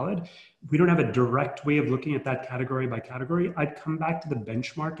very valid. We don't have a direct way of looking at that category by category. I'd come back to the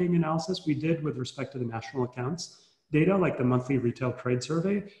benchmarking analysis we did with respect to the national accounts data, like the monthly retail trade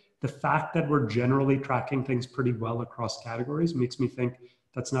survey. The fact that we're generally tracking things pretty well across categories makes me think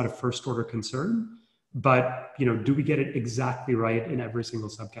that's not a first order concern. But, do we get it exactly right in every single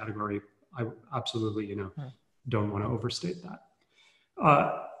subcategory? I absolutely, don't want to overstate that.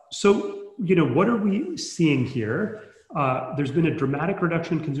 So, what are we seeing here? There's been a dramatic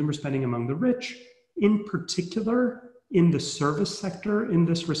reduction in consumer spending among the rich, in particular in the service sector in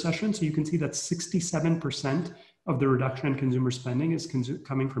this recession. So you can see that 67% of the reduction in consumer spending is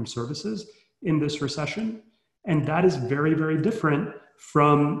coming from services in this recession. And that is very, very different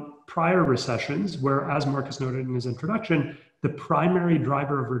from prior recessions, where, as Markus noted in his introduction, the primary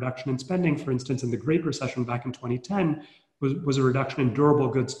driver of reduction in spending, for instance, in the Great Recession back in 2010, was a reduction in durable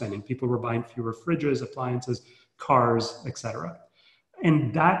goods spending. People were buying fewer fridges, appliances, cars, etc.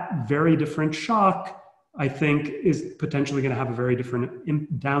 And that very different shock, I think, is potentially going to have a very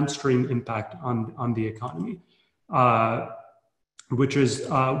different downstream impact on the economy, which is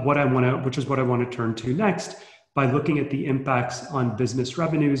what I want to turn to next by looking at the impacts on business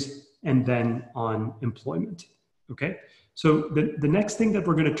revenues and then on employment. Okay. So the next thing that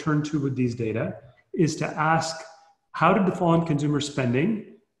we're going to turn to with these data is to ask, how did the fall in consumer spending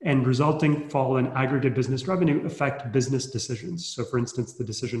and resulting fall in aggregate business revenue affect business decisions? So for instance, the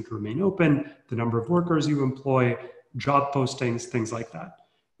decision to remain open, the number of workers you employ, job postings, things like that.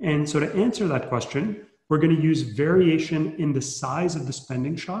 And so to answer that question, we're going to use variation in the size of the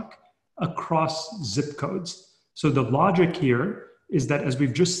spending shock across zip codes. So the logic here is that, as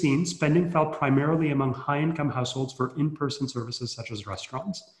we've just seen, spending fell primarily among high-income households for in-person services such as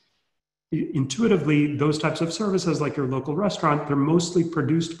restaurants. intuitively, those types of services like your local restaurant, they're mostly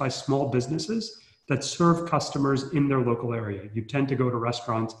produced by small businesses that serve customers in their local area. You tend to go to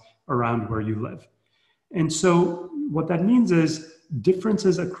restaurants around where you live. And so what that means is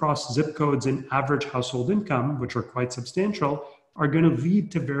differences across zip codes in average household income, which are quite substantial, are going to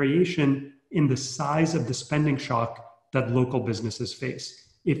lead to variation in the size of the spending shock that local businesses face.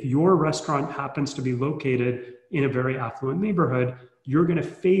 If your restaurant happens to be located in a very affluent neighborhood, you're going to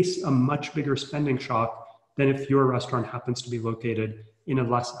face a much bigger spending shock than if your restaurant happens to be located in a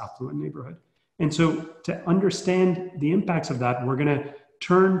less affluent neighborhood. And so to understand the impacts of that, we're going to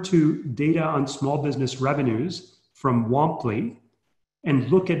turn to data on small business revenues from Womply and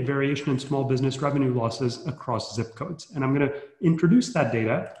look at variation in small business revenue losses across zip codes. And I'm going to introduce that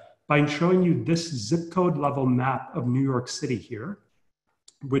data by showing you this zip code level map of New York City here,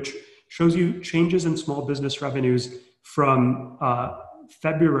 which shows you changes in small business revenues from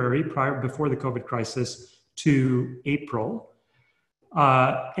February, before the COVID crisis, to April.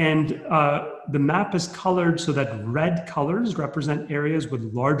 The map is colored so that red colors represent areas with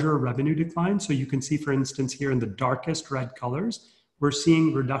larger revenue declines. So you can see, for instance, here in the darkest red colors, we're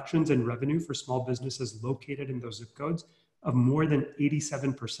seeing reductions in revenue for small businesses located in those zip codes of more than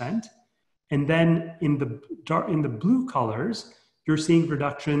 87%. And then in the blue colors, you're seeing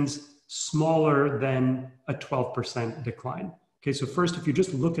reductions smaller than a 12% decline. Okay, so first, if you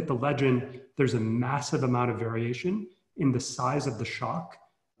just look at the legend, there's a massive amount of variation in the size of the shock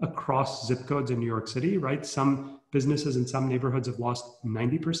across zip codes in New York City, right? Some businesses in some neighborhoods have lost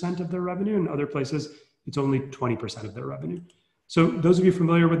 90% of their revenue, and other places, it's only 20% of their revenue. So those of you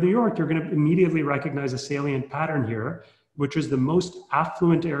familiar with New York, you're going to immediately recognize a salient pattern here, which is the most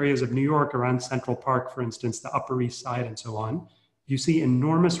affluent areas of New York around Central Park, for instance, the Upper East Side and so on. You see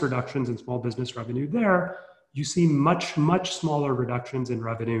enormous reductions in small business revenue there. You see much, much smaller reductions in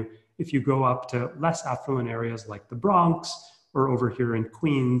revenue if you go up to less affluent areas like the Bronx or over here in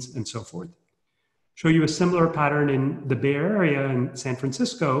Queens and so forth. Show you a similar pattern in the Bay Area and San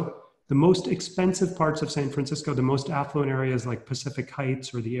Francisco. The most expensive parts of San Francisco, the most affluent areas like Pacific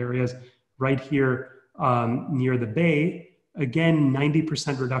Heights or the areas right here near the Bay, again,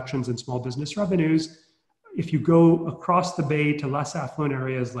 90% reductions in small business revenues. If you go across the Bay to less affluent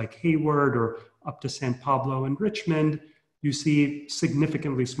areas like Hayward or up to San Pablo and Richmond, you see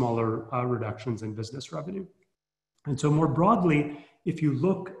significantly smaller reductions in business revenue. And so more broadly, if you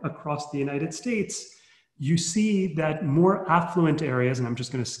look across the United States, you see that more affluent areas, and I'm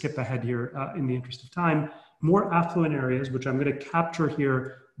just going to skip ahead here in the interest of time, more affluent areas, which I'm going to capture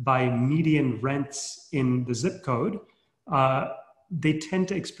here by median rents in the zip code, they tend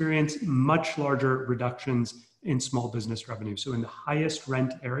to experience much larger reductions in small business revenue. So in the highest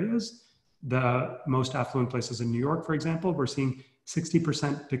rent areas, the most affluent places in New York, for example, we're seeing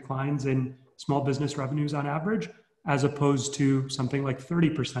 60% declines in small business revenues on average, as opposed to something like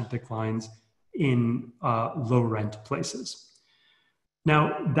 30% declines in low rent places.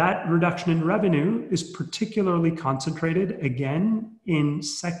 Now, that reduction in revenue is particularly concentrated, again, in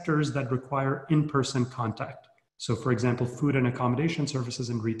sectors that require in-person contact. So for example, food and accommodation services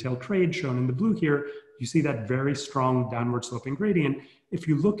and retail trade shown in the blue here, you see that very strong downward sloping gradient. If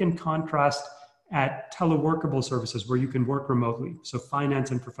you look in contrast at teleworkable services where you can work remotely, so finance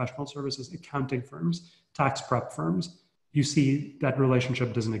and professional services, accounting firms, tax prep firms, you see that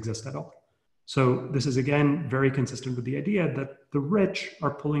relationship doesn't exist at all. So this is, again, very consistent with the idea that the rich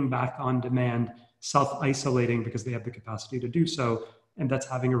are pulling back on demand, self-isolating because they have the capacity to do so, and that's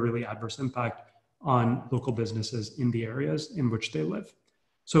having a really adverse impact on local businesses in the areas in which they live.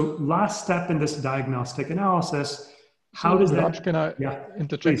 So last step in this diagnostic analysis, how does Raj, that... can I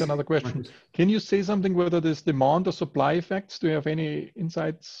interject please, another question? Markus. Can you say something whether this demand or supply effects, do you have any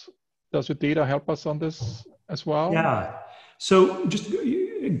insights? Does your data help us on this as well? Yeah, so just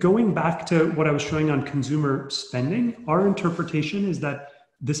going back to what I was showing on consumer spending, our interpretation is that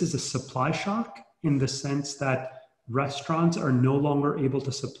this is a supply shock in the sense that restaurants are no longer able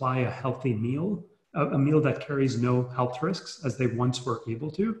to supply a healthy meal, a meal that carries no health risks as they once were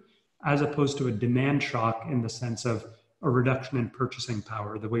able to, as opposed to a demand shock in the sense of a reduction in purchasing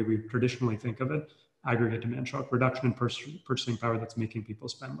power, the way we traditionally think of it, aggregate demand shock, reduction in purchasing power that's making people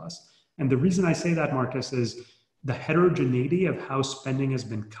spend less. And the reason I say that, Markus, is the heterogeneity of how spending has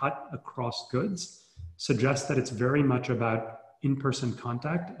been cut across goods suggests that it's very much about in-person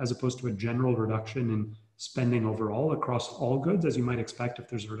contact as opposed to a general reduction in spending overall across all goods, as you might expect if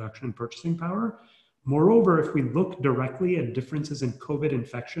there's a reduction in purchasing power. Moreover, if we look directly at differences in COVID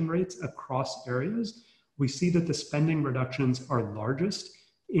infection rates across areas, we see that the spending reductions are largest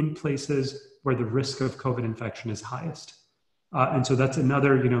in places where the risk of COVID infection is highest. And so that's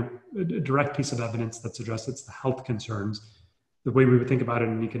another, direct piece of evidence that suggests it's the health concerns. The way we would think about it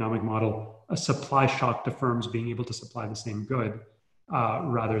in an economic model, a supply shock to firms being able to supply the same good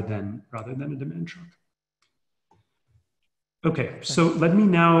rather than a demand shock. Okay, so let me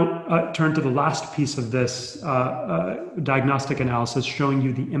now turn to the last piece of this diagnostic analysis, showing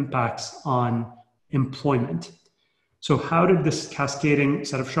you the impacts on employment. So how did this cascading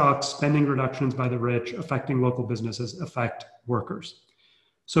set of shocks, spending reductions by the rich, affecting local businesses, affect workers?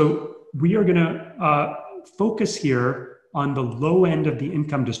 So we are going to focus here on the low end of the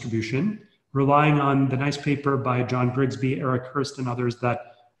income distribution, relying on the nice paper by John Grigsby, Eric Hurst, and others that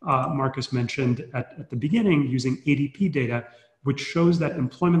Markus mentioned at the beginning, using ADP data, which shows that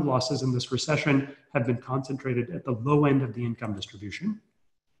employment losses in this recession have been concentrated at the low end of the income distribution.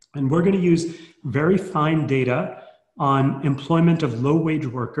 And we're going to use very fine data on employment of low-wage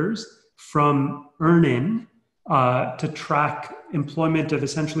workers from earn-in to track employment of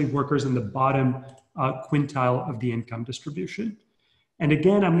essentially workers in the bottom quintile of the income distribution. And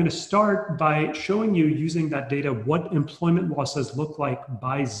again, I'm going to start by showing you, using that data, what employment losses look like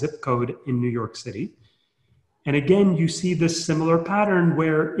by zip code in New York City. And again, you see this similar pattern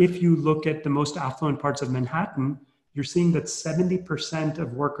where if you look at the most affluent parts of Manhattan, you're seeing that 70%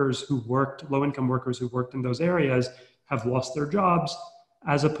 of workers who worked, low-income workers who worked in those areas, have lost their jobs,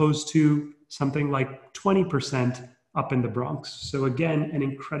 as opposed to something like 20% up in the Bronx. So again, an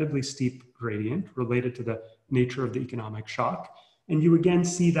incredibly steep gradient related to the nature of the economic shock. And you again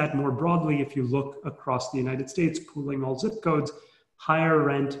see that more broadly if you look across the United States, pooling all zip codes, higher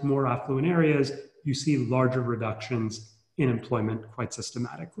rent, more affluent areas, you see larger reductions in employment quite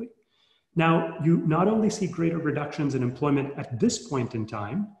systematically. Now, you not only see greater reductions in employment at this point in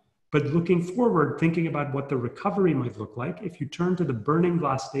time, but looking forward, thinking about what the recovery might look like, if you turn to the burning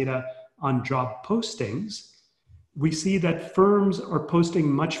glass data on job postings, we see that firms are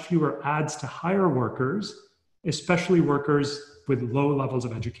posting much fewer ads to hire workers, especially workers with low levels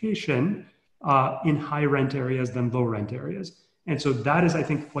of education in high rent areas than low rent areas. And so that is, I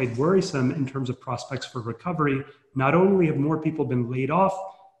think, quite worrisome in terms of prospects for recovery. Not only have more people been laid off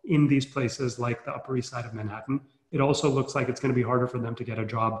in these places like the Upper East Side of Manhattan, it also looks like it's going to be harder for them to get a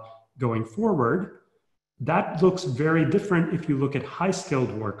job going forward. That looks very different if you look at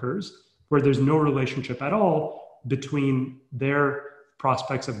high-skilled workers, where there's no relationship at all between their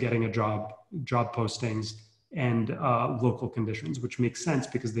prospects of getting a job postings, and local conditions, which makes sense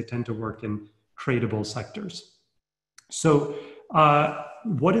because they tend to work in tradable sectors. So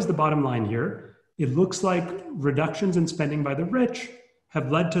what is the bottom line here? It looks like reductions in spending by the rich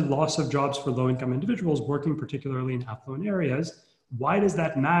have led to loss of jobs for low-income individuals working particularly in affluent areas. Why does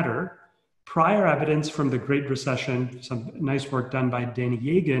that matter? Prior evidence from the Great Recession, some nice work done by Danny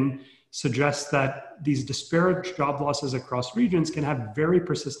Yegan, suggests that these disparate job losses across regions can have very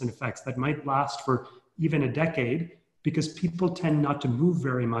persistent effects that might last for even a decade, because people tend not to move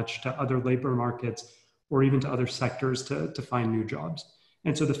very much to other labor markets or even to other sectors to find new jobs.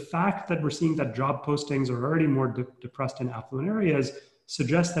 And so the fact that we're seeing that job postings are already more depressed in affluent areas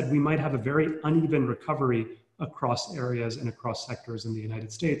suggests that we might have a very uneven recovery across areas and across sectors in the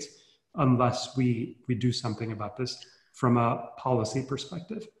United States, unless we do something about this from a policy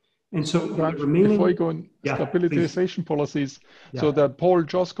perspective. And so Raj, before we go on stabilization policies, so that Paul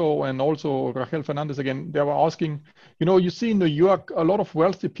Josko and also Rachel Fernandez again, they were asking, you see in New York, a lot of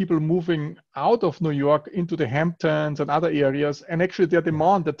wealthy people moving out of New York into the Hamptons and other areas, and actually they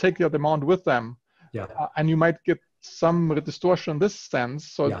take their demand with them. Yeah. And you might get some distortion in this sense.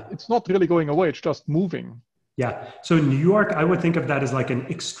 So it's not really going away, it's just moving. Yeah. So in New York, I would think of that as like an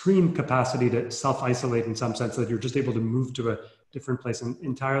extreme capacity to self-isolate in some sense, that you're just able to move to a different place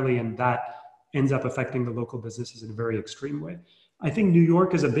entirely, and that ends up affecting the local businesses in a very extreme way. I think New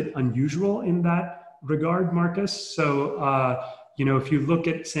York is a bit unusual in that regard, Markus. So, if you look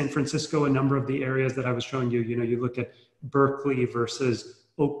at San Francisco, a number of the areas that I was showing you, you look at Berkeley versus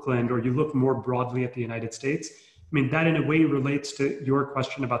Oakland, or you look more broadly at the United States. I mean, that in a way relates to your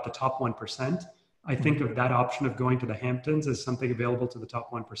question about the top 1%. I think of that option of going to the Hamptons as something available to the top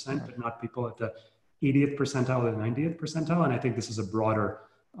 1%, but not people at the 80th percentile or the 90th percentile. And I think this is a broader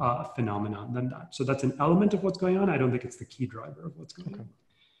phenomenon than that. So that's an element of what's going on. I don't think it's the key driver of what's going on.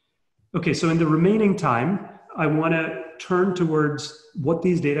 Okay, so in the remaining time, I want to turn towards what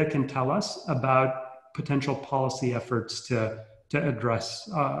these data can tell us about potential policy efforts to address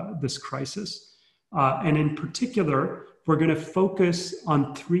this crisis. And in particular, we're going to focus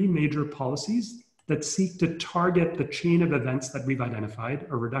on three major policies that seek to target the chain of events that we've identified: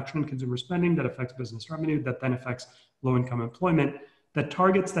 a reduction in consumer spending that affects business revenue, that then affects low-income employment, that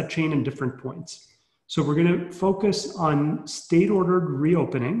targets that chain in different points. So we're going to focus on state-ordered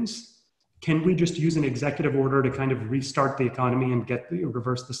reopenings. Can we just use an executive order to kind of restart the economy and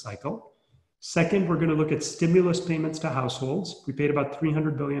reverse the cycle? Second, we're going to look at stimulus payments to households. We paid about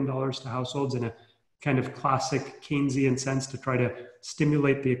 $300 billion to households in a kind of classic Keynesian sense to try to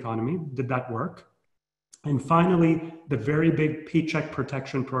stimulate the economy. Did that work? And finally, the very big Paycheck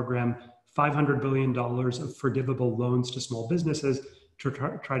Protection Program, $500 billion of forgivable loans to small businesses to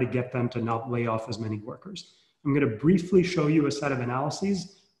try to get them to not lay off as many workers. I'm going to briefly show you a set of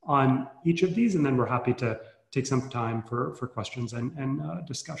analyses on each of these, and then we're happy to take some time for questions and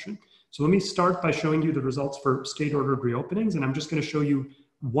discussion. So let me start by showing you the results for state-ordered reopenings, and I'm just going to show you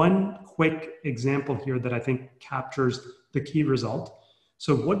one quick example here that I think captures the key result.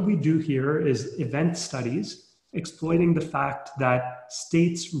 So what we do here is event studies exploiting the fact that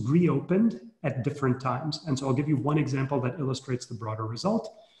states reopened at different times. And so I'll give you one example that illustrates the broader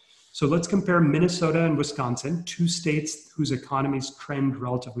result. So let's compare Minnesota and Wisconsin, two states whose economies trend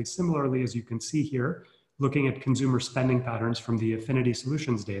relatively similarly, as you can see here, looking at consumer spending patterns from the Affinity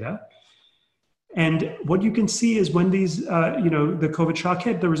Solutions data. And what you can see is when these, the COVID shock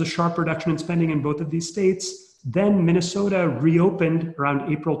hit, there was a sharp reduction in spending in both of these states. Then Minnesota reopened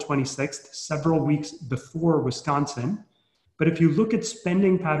around April 26th, several weeks before Wisconsin. But if you look at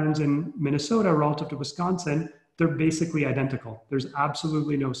spending patterns in Minnesota relative to Wisconsin, they're basically identical. There's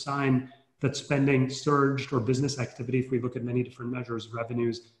absolutely no sign that spending surged or business activity, if we look at many different measures,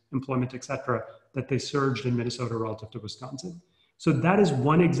 revenues, employment, et cetera, that they surged in Minnesota relative to Wisconsin. So that is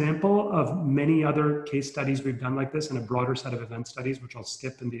one example of many other case studies we've done like this and a broader set of event studies, which I'll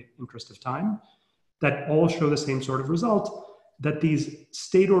skip in the interest of time, that all show the same sort of result, that these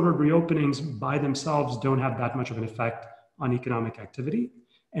state-ordered reopenings by themselves don't have that much of an effect on economic activity.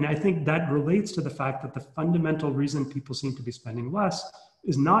 And I think that relates to the fact that the fundamental reason people seem to be spending less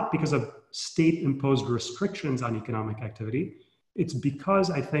is not because of state-imposed restrictions on economic activity. It's because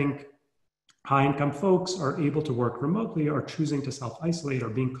I think high-income folks are able to work remotely, or choosing to self-isolate, or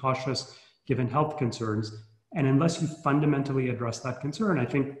being cautious given health concerns. And unless you fundamentally address that concern, I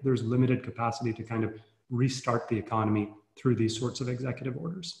think there's limited capacity to kind of restart the economy through these sorts of executive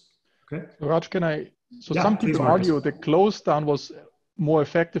orders. Okay. Raj, some people argue the close down was more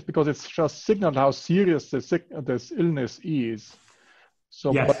effective because it's just signaled how serious this illness is.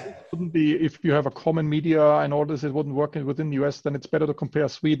 So, yes. But it wouldn't be, if you have a common media and all this, it wouldn't work within the US, then it's better to compare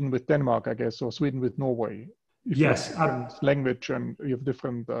Sweden with Denmark, I guess, or Sweden with Norway. If yes. You have different language and you have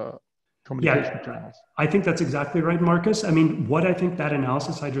different communication channels. I think that's exactly right, Markus. I mean, what I think that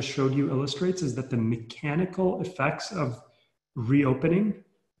analysis I just showed you illustrates is that the mechanical effects of reopening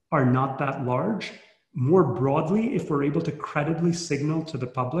are not that large. More broadly, if we're able to credibly signal to the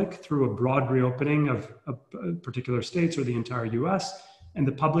public through a broad reopening of particular states or the entire US, and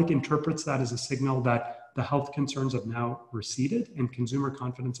the public interprets that as a signal that the health concerns have now receded and consumer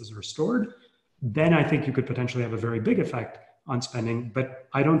confidence is restored, then I think you could potentially have a very big effect on spending. But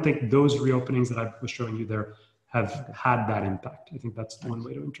I don't think those reopenings that I was showing you there have had that impact. I think that's one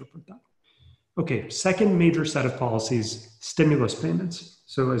way to interpret that. Okay, second major set of policies, stimulus payments.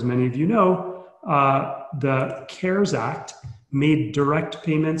 So as many of you know, the CARES Act made direct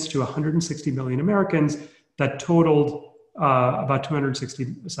payments to 160 million Americans that totaled about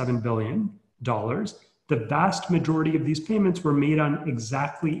 $267 billion. The vast majority of these payments were made on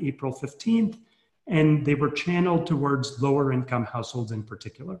exactly April 15th, and they were channeled towards lower income households in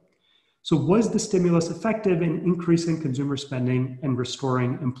particular. So was the stimulus effective in increasing consumer spending and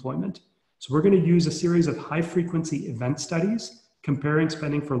restoring employment? So we're going to use a series of high frequency event studies comparing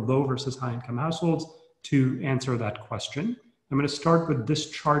spending for low versus high income households to answer that question. I'm going to start with this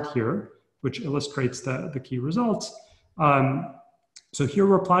chart here, which illustrates the key results. So here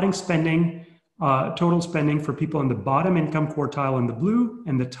we're plotting spending, total spending for people in the bottom income quartile in the blue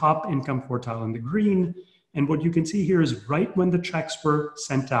and the top income quartile in the green. And what you can see here is right when the checks were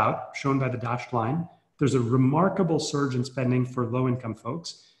sent out, shown by the dashed line, there's a remarkable surge in spending for low income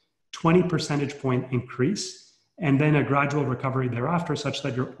folks, 20 percentage point increase, and then a gradual recovery thereafter such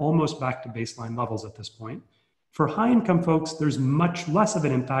that you're almost back to baseline levels at this point. For high income folks, there's much less of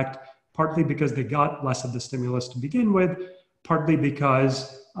an impact, partly because they got less of the stimulus to begin with, partly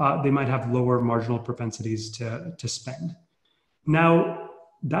because they might have lower marginal propensities to spend. Now,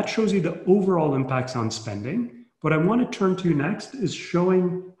 that shows you the overall impacts on spending. What I want to turn to next is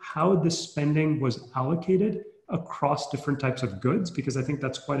showing how this spending was allocated across different types of goods, because I think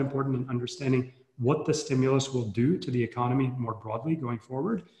that's quite important in understanding what the stimulus will do to the economy more broadly going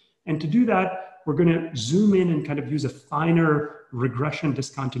forward. And to do that, we're going to zoom in and kind of use a finer regression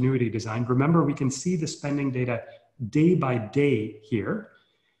discontinuity design. Remember, we can see the spending data day by day here.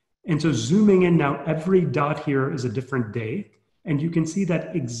 And so zooming in now, every dot here is a different day. And you can see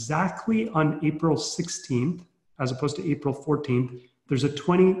that exactly on April 16th, as opposed to April 14th, there's a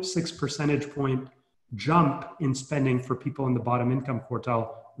 26 percentage point jump in spending for people in the bottom income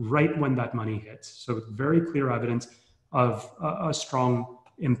quartile right when that money hits. So very clear evidence of a strong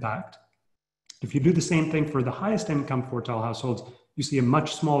impact. If you do the same thing for the highest income quartile households, you see a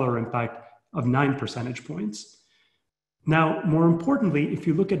much smaller impact of 9 percentage points. Now, more importantly, if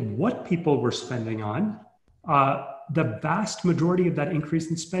you look at what people were spending on, the vast majority of that increase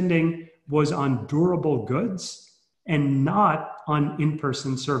in spending was on durable goods and not on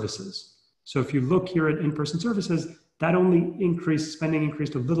in-person services. So if you look here at in-person services, that only spending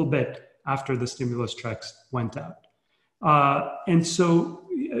increased a little bit after the stimulus checks went out. And so,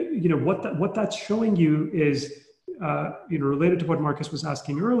 what that's showing you is, related to what Markus was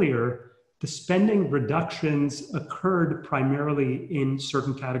asking earlier, the spending reductions occurred primarily in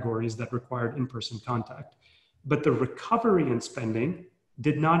certain categories that required in-person contact. But the recovery in spending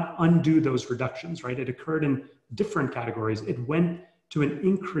did not undo those reductions, right? It occurred in different categories. It went to an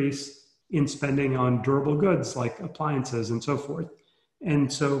increase in spending on durable goods like appliances and so forth.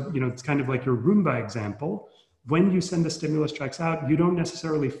 And so, it's kind of like your Roomba example. When you send the stimulus checks out, you don't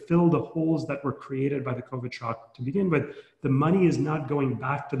necessarily fill the holes that were created by the COVID shock to begin with. The money is not going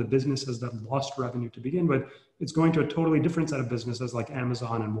back to the businesses that lost revenue to begin with. It's going to a totally different set of businesses like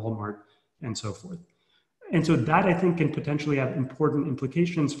Amazon and Walmart and so forth. And so that, I think, can potentially have important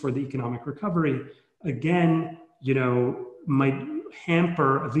implications for the economic recovery. Again, might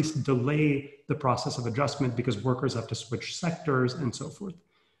hamper, at least delay the process of adjustment because workers have to switch sectors and so forth.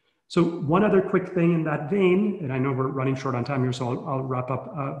 So one other quick thing in that vein, and I know we're running short on time here, so I'll wrap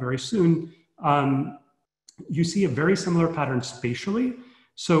up very soon. You see a very similar pattern spatially.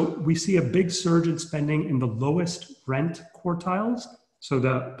 So we see a big surge in spending in the lowest rent quartiles, so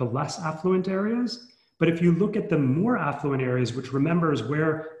the less affluent areas. But if you look at the more affluent areas, which remember is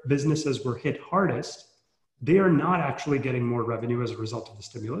where businesses were hit hardest, they are not actually getting more revenue as a result of the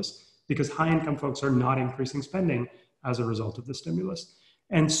stimulus because high income folks are not increasing spending as a result of the stimulus.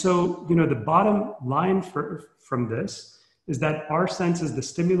 And so, the bottom line from this is that our sense is the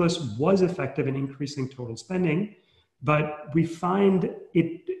stimulus was effective in increasing total spending, but we find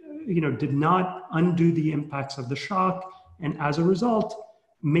it, did not undo the impacts of the shock. And as a result,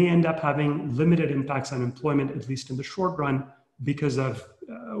 may end up having limited impacts on employment, at least in the short run, because of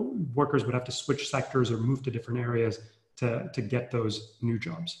workers would have to switch sectors or move to different areas to get those new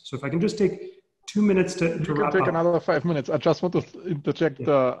jobs. So if I can just take 2 minutes to wrap up. You can take another 5 minutes. I just want to interject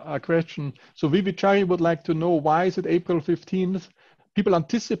a question. So Vivijay would like to know, why is it April 15th? People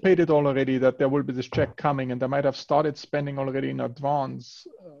anticipated already that there will be this check coming and they might have started spending already in advance.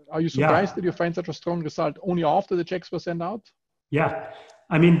 Are you surprised that you find such a strong result only after the checks were sent out? Yeah.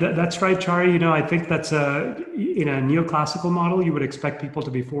 I mean, that's right, Chari. I think that's in a neoclassical model, you would expect people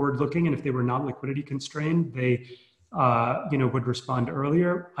to be forward-looking, and if they were not liquidity constrained, they would respond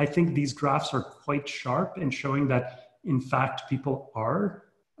earlier. I think these graphs are quite sharp in showing that, in fact, people are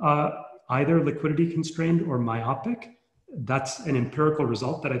either liquidity constrained or myopic. That's an empirical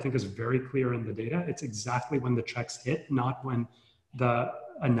result that I think is very clear in the data. It's exactly when the checks hit, not when the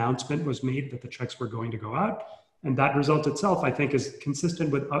announcement was made that the checks were going to go out. And that result itself, I think, is consistent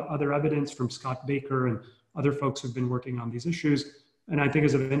with other evidence from Scott Baker and other folks who've been working on these issues. And I think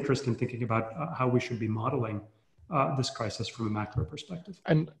is of interest in thinking about how we should be modeling this crisis from a macro perspective.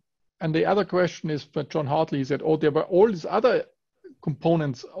 And the other question is for John Hartley, he said, there were all these other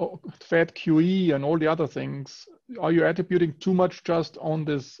components, Fed QE and all the other things. Are you attributing too much just on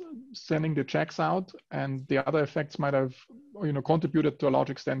this sending the checks out, and the other effects might have contributed to a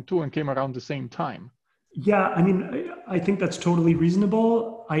large extent too and came around the same time? Yeah, I mean, I think that's totally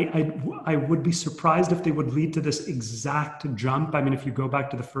reasonable. I would be surprised if they would lead to this exact jump. I mean, if you go back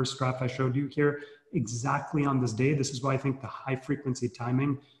to the first graph I showed you here, exactly on this day, this is why I think the high frequency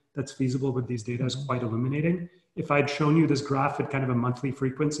timing that's feasible with these data is quite illuminating. If I'd shown you this graph at kind of a monthly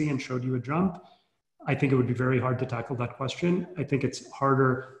frequency and showed you a jump, I think it would be very hard to tackle that question. I think it's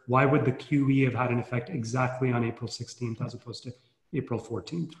harder. Why would the QE have had an effect exactly on April 16th as opposed to April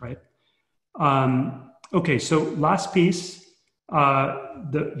 14th, right? Okay, so last piece,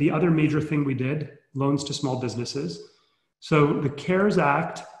 the other major thing we did, loans to small businesses. So the CARES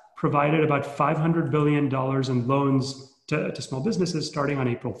Act provided about $500 billion in loans to small businesses starting on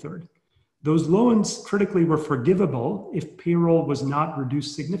April 3rd. Those loans critically were forgivable if payroll was not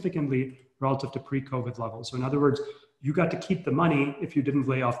reduced significantly relative to pre-COVID levels. So in other words, you got to keep the money if you didn't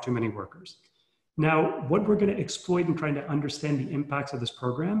lay off too many workers. Now, what we're going to exploit in trying to understand the impacts of this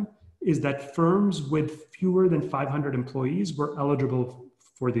program is that firms with fewer than 500 employees were eligible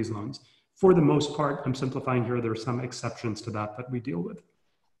for these loans. For the most part, I'm simplifying here, there are some exceptions to that we deal with.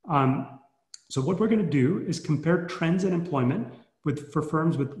 So what we're going to do is compare trends in employment for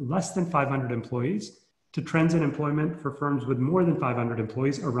firms with less than 500 employees to trends in employment for firms with more than 500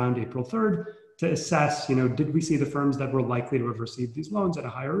 employees around April 3rd to assess, did we see the firms that were likely to have received these loans at a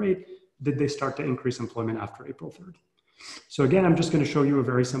higher rate? Did they start to increase employment after April 3rd? So again, I'm just going to show you a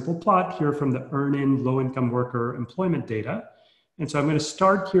very simple plot here from the earn-in low-income worker employment data. And so I'm going to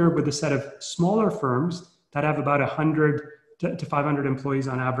start here with a set of smaller firms that have about 100 to 500 employees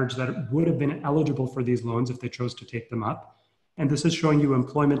on average that would have been eligible for these loans if they chose to take them up. And this is showing you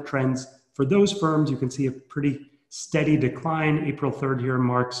employment trends for those firms. You can see a pretty steady decline. April 3rd here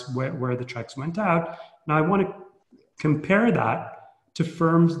marks where the checks went out. Now I want to compare that to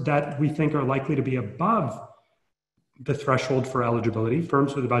firms that we think are likely to be above the threshold for eligibility,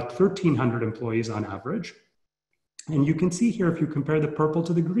 firms with about 1,300 employees on average. And you can see here, if you compare the purple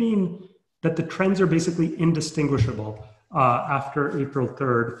to the green, that the trends are basically indistinguishable after April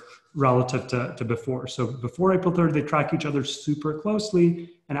 3rd relative to before. So before April 3rd, they track each other super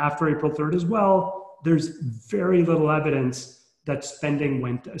closely. And after April 3rd as well, there's very little evidence that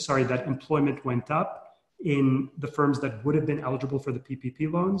that employment went up in the firms that would have been eligible for the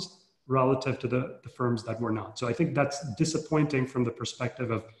PPP loans relative to the firms that were not. So I think that's disappointing from the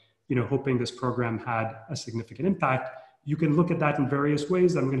perspective of, hoping this program had a significant impact. You can look at that in various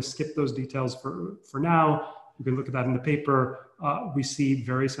ways. I'm going to skip those details for now. You can look at that in the paper. We see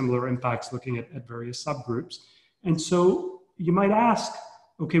very similar impacts looking at various subgroups. And so you might ask,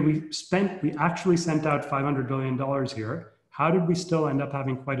 okay, we actually sent out $500 billion here. How did we still end up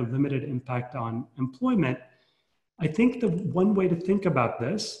having quite a limited impact on employment? I think the one way to think about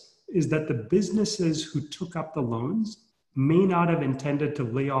this is that the businesses who took up the loans may not have intended to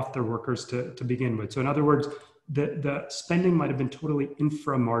lay off their workers to begin with. So in other words, the spending might have been totally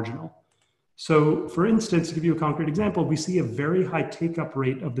infra-marginal. So for instance, to give you a concrete example, we see a very high take-up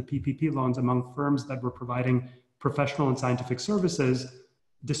rate of the PPP loans among firms that were providing professional and scientific services,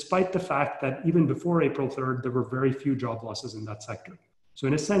 despite the fact that even before April 3rd, there were very few job losses in that sector. So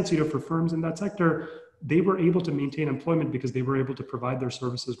in a sense, for firms in that sector, they were able to maintain employment because they were able to provide their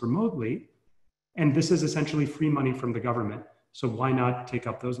services remotely. And this is essentially free money from the government. So why not take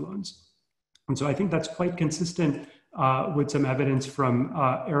up those loans? And so I think that's quite consistent with some evidence from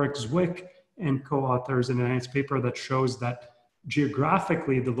Eric Zwick and co-authors in a nice paper that shows that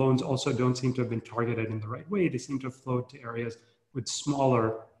geographically, the loans also don't seem to have been targeted in the right way. They seem to have flowed to areas with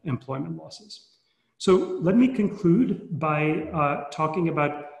smaller employment losses. So let me conclude by talking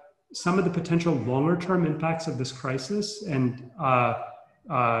about some of the potential longer-term impacts of this crisis and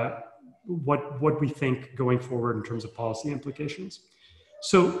what we think going forward in terms of policy implications.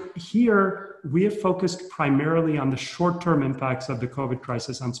 So here we have focused primarily on the short-term impacts of the COVID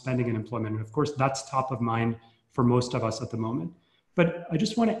crisis on spending and employment. And of course, that's top of mind for most of us at the moment. But I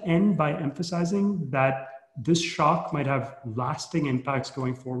just want to end by emphasizing that this shock might have lasting impacts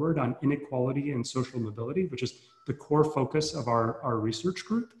going forward on inequality and social mobility, which is the core focus of our research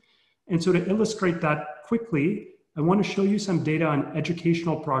group. And so to illustrate that quickly, I want to show you some data on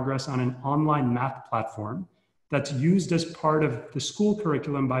educational progress on an online math platform that's used as part of the school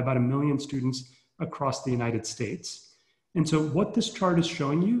curriculum by about 1 million students across the United States. And so what this chart is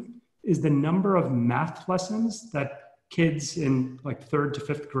showing you is the number of math lessons that kids in like 3rd to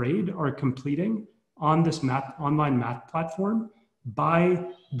 5th grade are completing on this online math platform by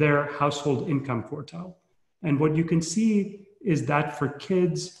their household income quartile. And what you can see is that for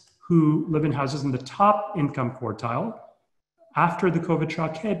kids who live in houses in the top income quartile, after the COVID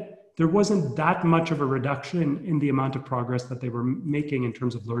shock hit, there wasn't that much of a reduction in the amount of progress that they were making in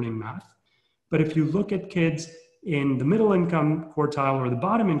terms of learning math. But if you look at kids in the middle income quartile or the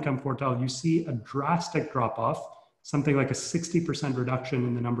bottom income quartile, you see a drastic drop off, something like a 60% reduction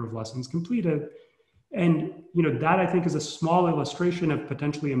in the number of lessons completed. And that I think is a small illustration of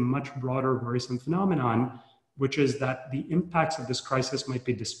potentially a much broader worrisome phenomenon, which is that the impacts of this crisis might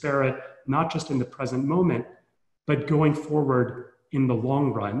be disparate, not just in the present moment, but going forward in the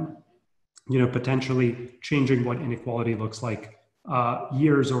long run, potentially changing what inequality looks like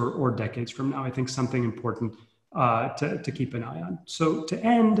years or decades from now. I think something important to keep an eye on. So to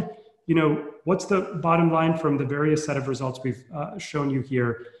end, what's the bottom line from the various set of results we've shown you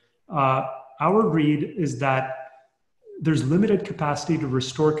here? Our read is that there's limited capacity to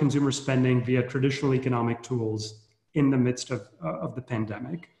restore consumer spending via traditional economic tools in the midst of the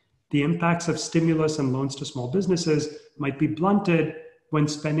pandemic. The impacts of stimulus and loans to small businesses might be blunted when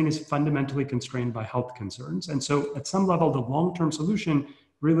spending is fundamentally constrained by health concerns. And so at some level, the long-term solution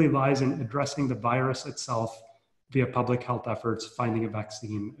really lies in addressing the virus itself via public health efforts, finding a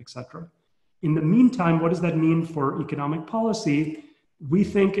vaccine, etc. In the meantime, what does that mean for economic policy? We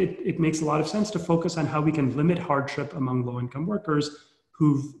think it makes a lot of sense to focus on how we can limit hardship among low-income workers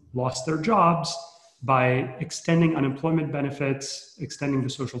who've lost their jobs by extending unemployment benefits, extending the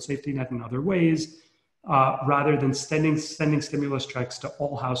social safety net in other ways, rather than sending stimulus checks to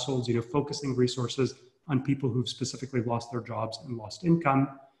all households, focusing resources on people who've specifically lost their jobs and lost income.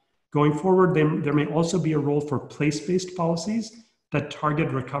 Going forward, there may also be a role for place-based policies that target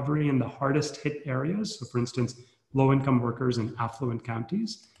recovery in the hardest hit areas. So for instance, low-income workers in affluent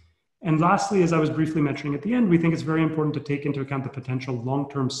counties. And lastly, as I was briefly mentioning at the end, we think it's very important to take into account the potential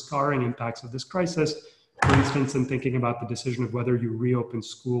long-term scarring impacts of this crisis, for instance, in thinking about the decision of whether you reopen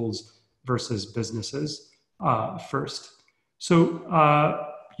schools versus businesses first. So,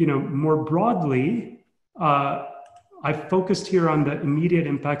 more broadly, I've focused here on the immediate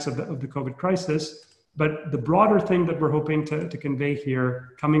impacts of the COVID crisis, but the broader thing that we're hoping to convey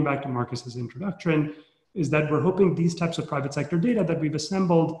here, coming back to Markus's introduction, is that we're hoping these types of private sector data that we've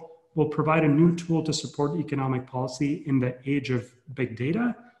assembled will provide a new tool to support economic policy in the age of big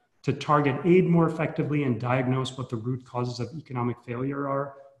data, to target aid more effectively and diagnose what the root causes of economic failure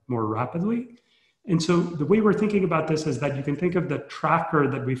are more rapidly. And so the way we're thinking about this is that you can think of the tracker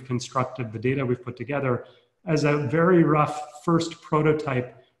that we've constructed, the data we've put together, as a very rough first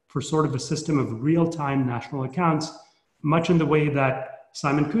prototype for sort of a system of real-time national accounts, much in the way that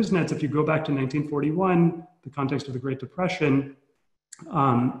Simon Kuznets, if you go back to 1941, the context of the Great Depression,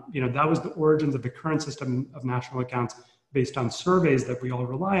 that was the origins of the current system of national accounts based on surveys that we all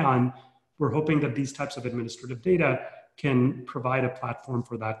rely on. We're hoping that these types of administrative data can provide a platform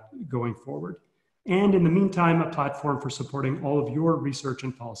for that going forward. And in the meantime, a platform for supporting all of your research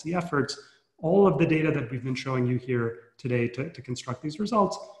and policy efforts. All of the data that we've been showing you here today to construct these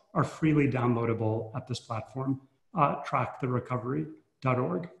results are freely downloadable at this platform,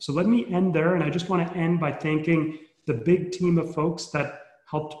 tracktherecovery.org. So let me end there. And I just want to end by thanking the big team of folks that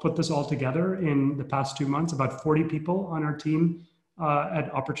helped put this all together in the past 2 months, about 40 people on our team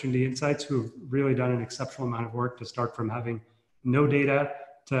at Opportunity Insights who have really done an exceptional amount of work to start from having no data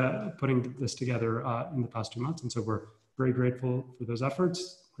to putting this together in the past 2 months. And so we're very grateful for those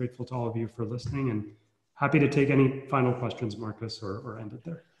efforts, grateful to all of you for listening, and happy to take any final questions, Markus, or end it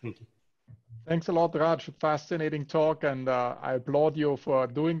there. Thank you. Thanks a lot, Raj. Fascinating talk, and I applaud you for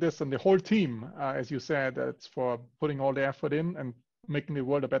doing this, and the whole team, as you said, it's for putting all the effort in and making the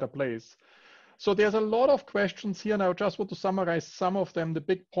world a better place. So there's a lot of questions here, and I just want to summarize some of them, the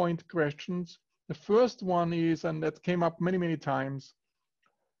big point questions. The first one is, and that came up many, many times,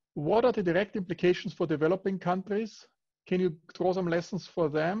 what are the direct implications for developing countries? Can you draw some lessons for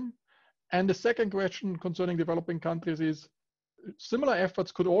them? And the second question concerning developing countries is, similar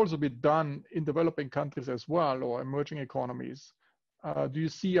efforts could also be done in developing countries as well, or emerging economies. Do you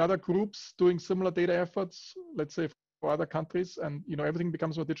see other groups doing similar data efforts, let's say for other countries, and everything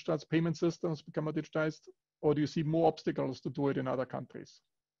becomes more digitized, payment systems become more digitized, or do you see more obstacles to do it in other countries?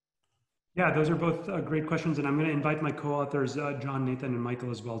 Yeah, those are both great questions, and I'm going to invite my co-authors, John, Nathan, and Michael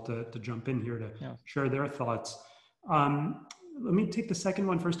as well to jump in here to share their thoughts. Let me take the second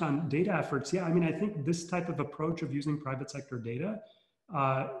one first on data efforts. Yeah, I mean, I think this type of approach of using private sector data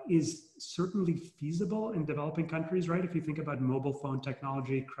is certainly feasible in developing countries, right? If you think about mobile phone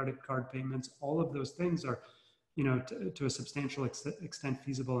technology, credit card payments, all of those things are, to a substantial extent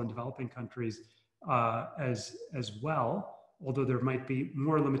feasible in developing countries as well. Although there might be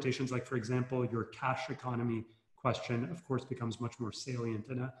more limitations, like for example, your cash economy question, of course, becomes much more salient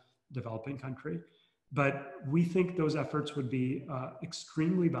in a developing country. But we think those efforts would be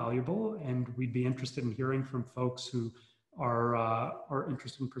extremely valuable, and we'd be interested in hearing from folks who are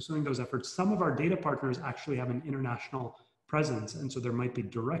interested in pursuing those efforts. Some of our data partners actually have an international presence, and so there might be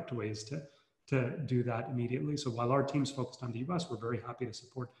direct ways to do that immediately. So while our team's focused on the US, we're very happy to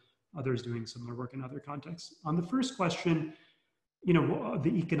support others doing similar work in other contexts. On the first question,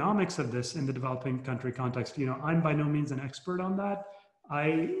 the economics of this in the developing country context, I'm by no means an expert on that.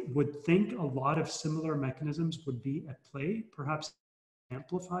 I would think a lot of similar mechanisms would be at play, perhaps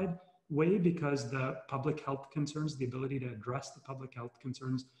amplified way, because the public health concerns, the ability to address the public health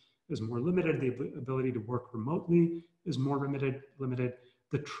concerns is more limited. The ability to work remotely is more limited.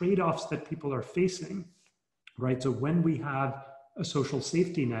 The trade-offs that people are facing, right? So when we have a social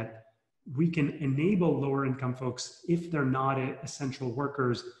safety net, we can enable lower income folks, if they're not essential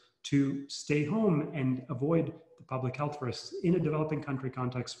workers, to stay home and avoid the public health risks. In a developing country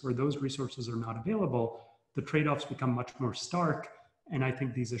context where those resources are not available, the trade-offs become much more stark. And I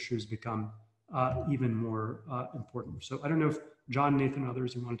think these issues become even more important. So I don't know if John, Nathan,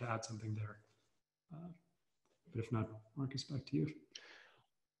 others, you wanted to add something there. But if not, Markus, back to you.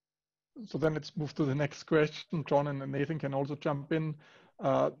 So then let's move to the next question. John and Nathan can also jump in.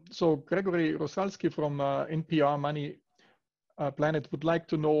 So Gregory Rosalski from NPR Money Planet would like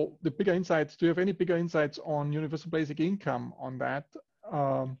to know the bigger insights. Do you have any bigger insights on universal basic income on that?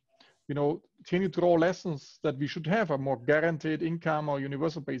 You know, can you draw lessons that we should have a more guaranteed income or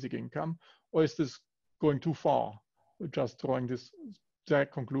universal basic income, or is this going too far? Just drawing this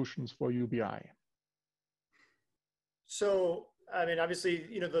direct conclusions for UBI. So, I mean, obviously,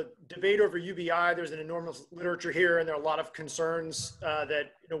 you know, the debate over UBI, there's an enormous literature here, and there are a lot of concerns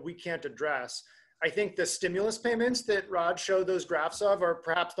that, you know, we can't address. I think the stimulus payments that Raj showed those graphs of are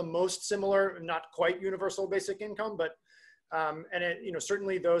perhaps the most similar, not quite universal basic income, but, you know,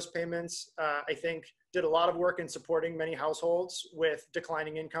 certainly those payments, I think, did a lot of work in supporting many households with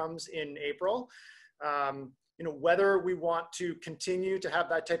declining incomes in April. You know, whether we want to continue to have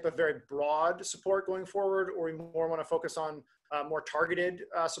that type of very broad support going forward, or we more want to focus on more targeted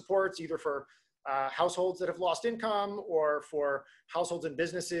supports, either for households that have lost income or for households and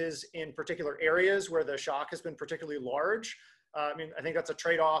businesses in particular areas where the shock has been particularly large. I mean, I think that's a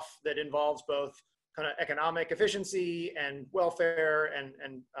trade-off that involves both kind of economic efficiency and welfare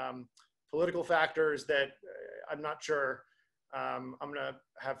and political factors that I'm not sure I'm going to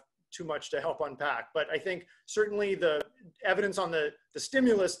have too much to help unpack. But I think certainly the evidence on the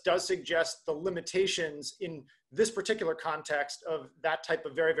stimulus does suggest the limitations in this particular context of that type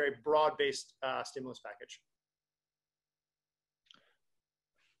of very, very broad-based stimulus package.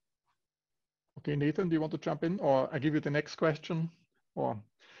 Okay, Nathan, do you want to jump in, or I give you the next question? Or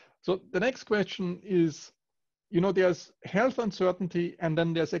so the next question is, you know, there's health uncertainty and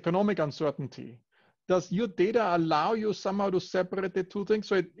then there's economic uncertainty. Does your data allow you somehow to separate the two things?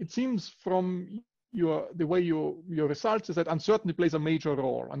 So it seems from the way your results is that uncertainty plays a major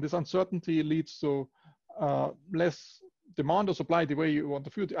role, and this uncertainty leads to less demand or supply the way you want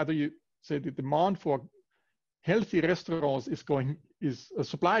to view it. Either you say the demand for healthy restaurants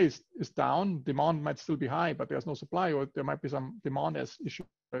supply is down, demand might still be high, but there's no supply, or there might be some demand issue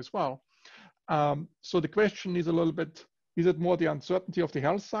as well. So the question is a little bit, is it more the uncertainty of the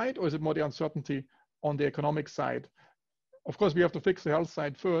health side, or is it more the uncertainty on the economic side? Of course, we have to fix the health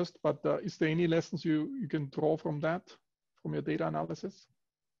side first, but is there any lessons you can draw from that, from your data analysis?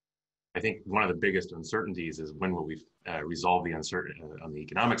 I think one of the biggest uncertainties is when will we resolve the uncertainty on the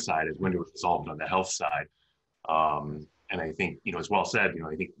economic side, is when do we resolve it on the health side. And I think, you know, as well said, you know,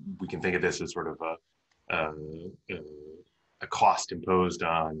 I think we can think of this as sort of a cost imposed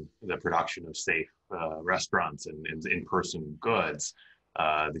on the production of safe restaurants and in-person goods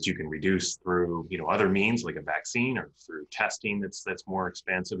that you can reduce through, you know, other means like a vaccine or through testing that's more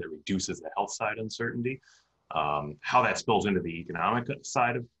expensive, that reduces the health side uncertainty. How that spills into the economic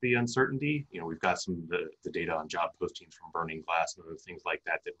side of the uncertainty, you know, we've got some of the data on job postings from Burning Glass and other things like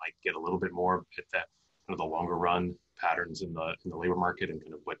that that might get a little bit more at that kind of the longer run patterns in the labor market and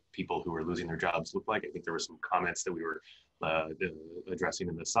kind of what people who are losing their jobs look like. I think there were some comments that we were addressing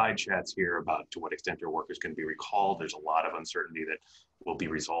in the side chats here about to what extent are workers going to be recalled. There's a lot of uncertainty that will be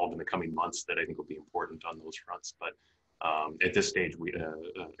resolved in the coming months that I think will be important on those fronts. But at this stage,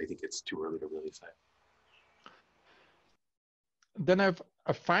 I think it's too early to really say. Then I have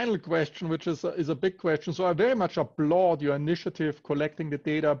a final question, which is a big question. So I very much applaud your initiative collecting the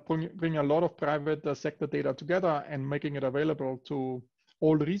data, bring a lot of private sector data together and making it available to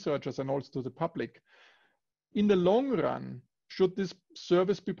all the researchers and also to the public. In the long run, should this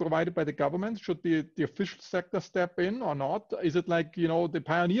service be provided by the government? Should the official sector step in or not? Is it like, you know, the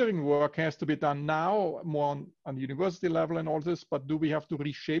pioneering work has to be done now, more on the university level and all this, but do we have to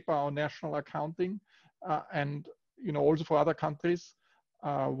reshape our national accounting and, you know, also for other countries?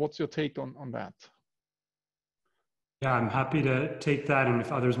 What's your take on that? Yeah, I'm happy to take that, and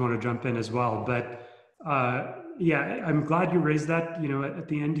if others want to jump in as well. But yeah, I'm glad you raised that, you know, at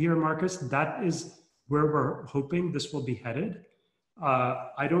the end here, Markus. That is where we're hoping this will be headed.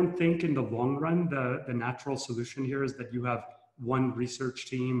 I don't think in the long run, the natural solution here is that you have one research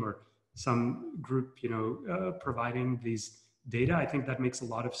team or some group, you know, providing these data. I think that makes a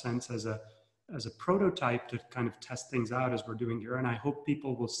lot of sense as a prototype to kind of test things out as we're doing here. And I hope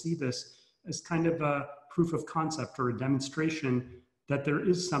people will see this as kind of a proof of concept or a demonstration that there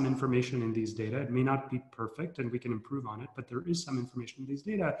is some information in these data. It may not be perfect and we can improve on it, but there is some information in these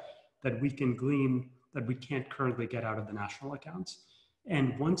data that we can glean that we can't currently get out of the national accounts.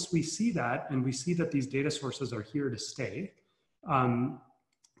 And once we see that, and we see that these data sources are here to stay,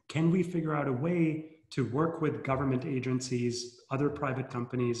 can we figure out a way to work with government agencies, other private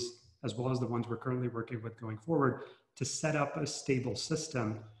companies, as well as the ones we're currently working with going forward, to set up a stable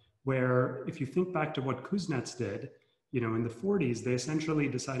system where if you think back to what Kuznets did, in the 40s, they essentially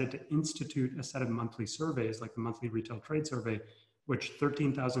decided to institute a set of monthly surveys, like the monthly retail trade survey, which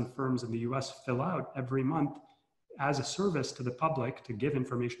 13,000 firms in the US fill out every month as a service to the public to give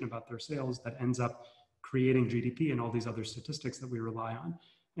information about their sales that ends up creating GDP and all these other statistics that we rely on.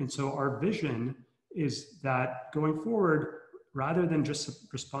 And so our vision is that going forward, rather than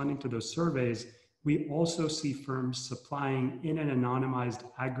just responding to those surveys, we also see firms supplying in an anonymized,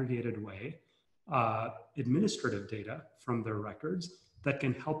 aggregated way, administrative data from their records that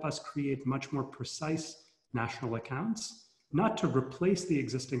can help us create much more precise national accounts, not to replace the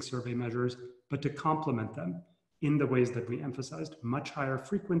existing survey measures, but to complement them in the ways that we emphasized. Much higher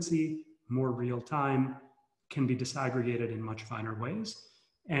frequency, more real time, can be disaggregated in much finer ways.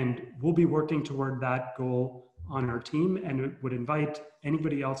 And we'll be working toward that goal on our team, and would invite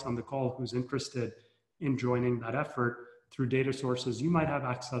anybody else on the call who's interested in joining that effort through data sources you might have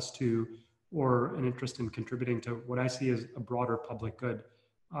access to, or an interest in contributing to what I see as a broader public good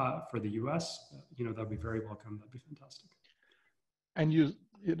for the US. That'd be very welcome. That'd be fantastic. And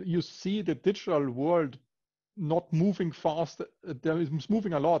you see the digital world not moving fast. It's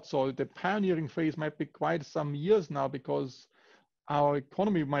moving a lot. So the pioneering phase might be quite some years now, because our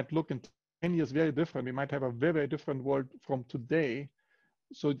economy might look in 10 years very different. We might have a very, very different world from today.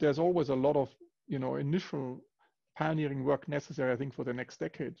 So there's always a lot of initial pioneering work necessary, I think, for the next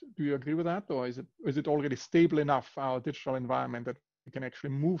decade. Do you agree with that, or is it already stable enough, our digital environment, that we can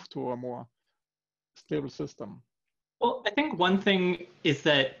actually move to a more stable system? Well, I think one thing is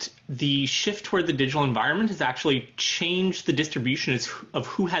that the shift toward the digital environment has actually changed the distribution of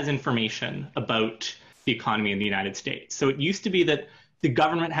who has information about the economy in the United States. So it used to be that the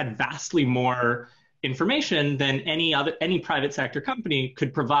government had vastly more information than any private sector company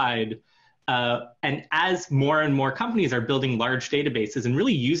could provide. And as more and more companies are building large databases and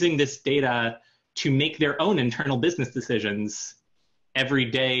really using this data to make their own internal business decisions every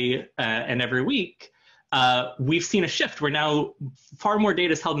day and every week, we've seen a shift where now far more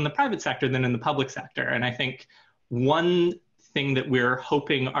data is held in the private sector than in the public sector. And I think one thing that we're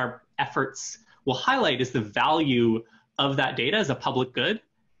hoping our efforts will highlight is the value of that data as a public good,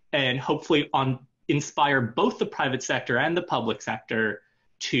 and hopefully inspire both the private sector and the public sector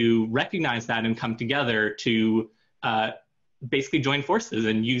to recognize that and come together to basically join forces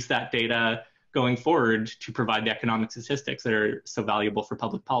and use that data going forward to provide the economic statistics that are so valuable for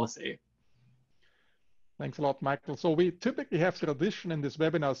public policy. Thanks a lot, Michael. So we typically have tradition in this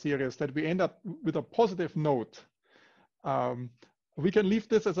webinar series that we end up with a positive note. We can leave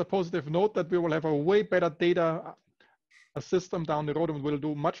this as a positive note that we will have a way better data system down the road and we'll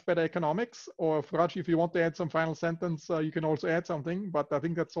do much better economics. Or Raj, if you want to add some final sentence, you can also add something, but I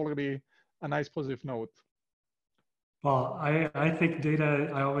think that's already a nice positive note. Well, I think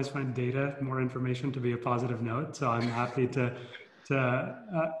data, I always find data, more information, to be a positive note. So I'm happy to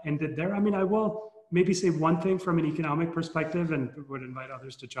end it there. I mean, I will maybe say one thing from an economic perspective and would invite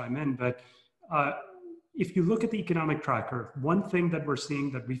others to chime in, but if you look at the economic tracker, one thing that we're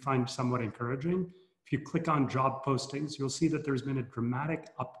seeing that we find somewhat encouraging, if you click on job postings, you'll see that there's been a dramatic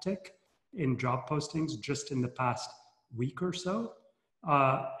uptick in job postings just in the past week or so.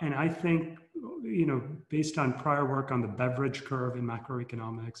 And I think, based on prior work on the beverage curve in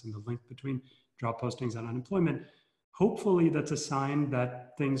macroeconomics and the link between job postings and unemployment, hopefully that's a sign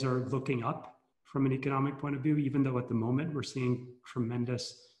that things are looking up from an economic point of view, even though at the moment we're seeing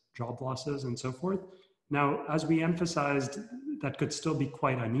tremendous job losses and so forth. Now, as we emphasized, that could still be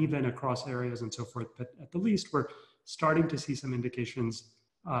quite uneven across areas and so forth, but at the least we're starting to see some indications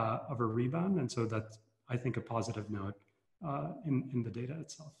of a rebound. And so that's, I think, a positive note in the data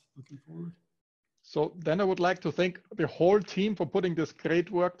itself, looking forward. So then I would like to thank the whole team for putting this great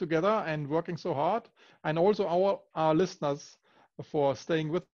work together and working so hard, and also our listeners for staying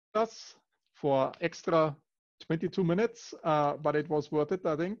with us for extra 22 minutes, but it was worth it,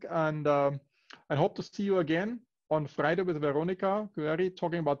 I think. And I hope to see you again on Friday with Veronica Guerri,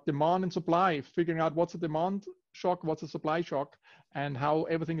 talking about demand and supply, figuring out what's a demand shock, what's a supply shock, and how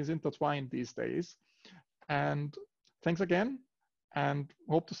everything is intertwined these days. And thanks again, and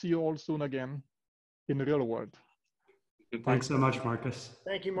hope to see you all soon again in the real world. Thanks so much, Markus.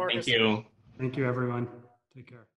 Thank you, Markus. Thank you. Thank you, everyone. Take care.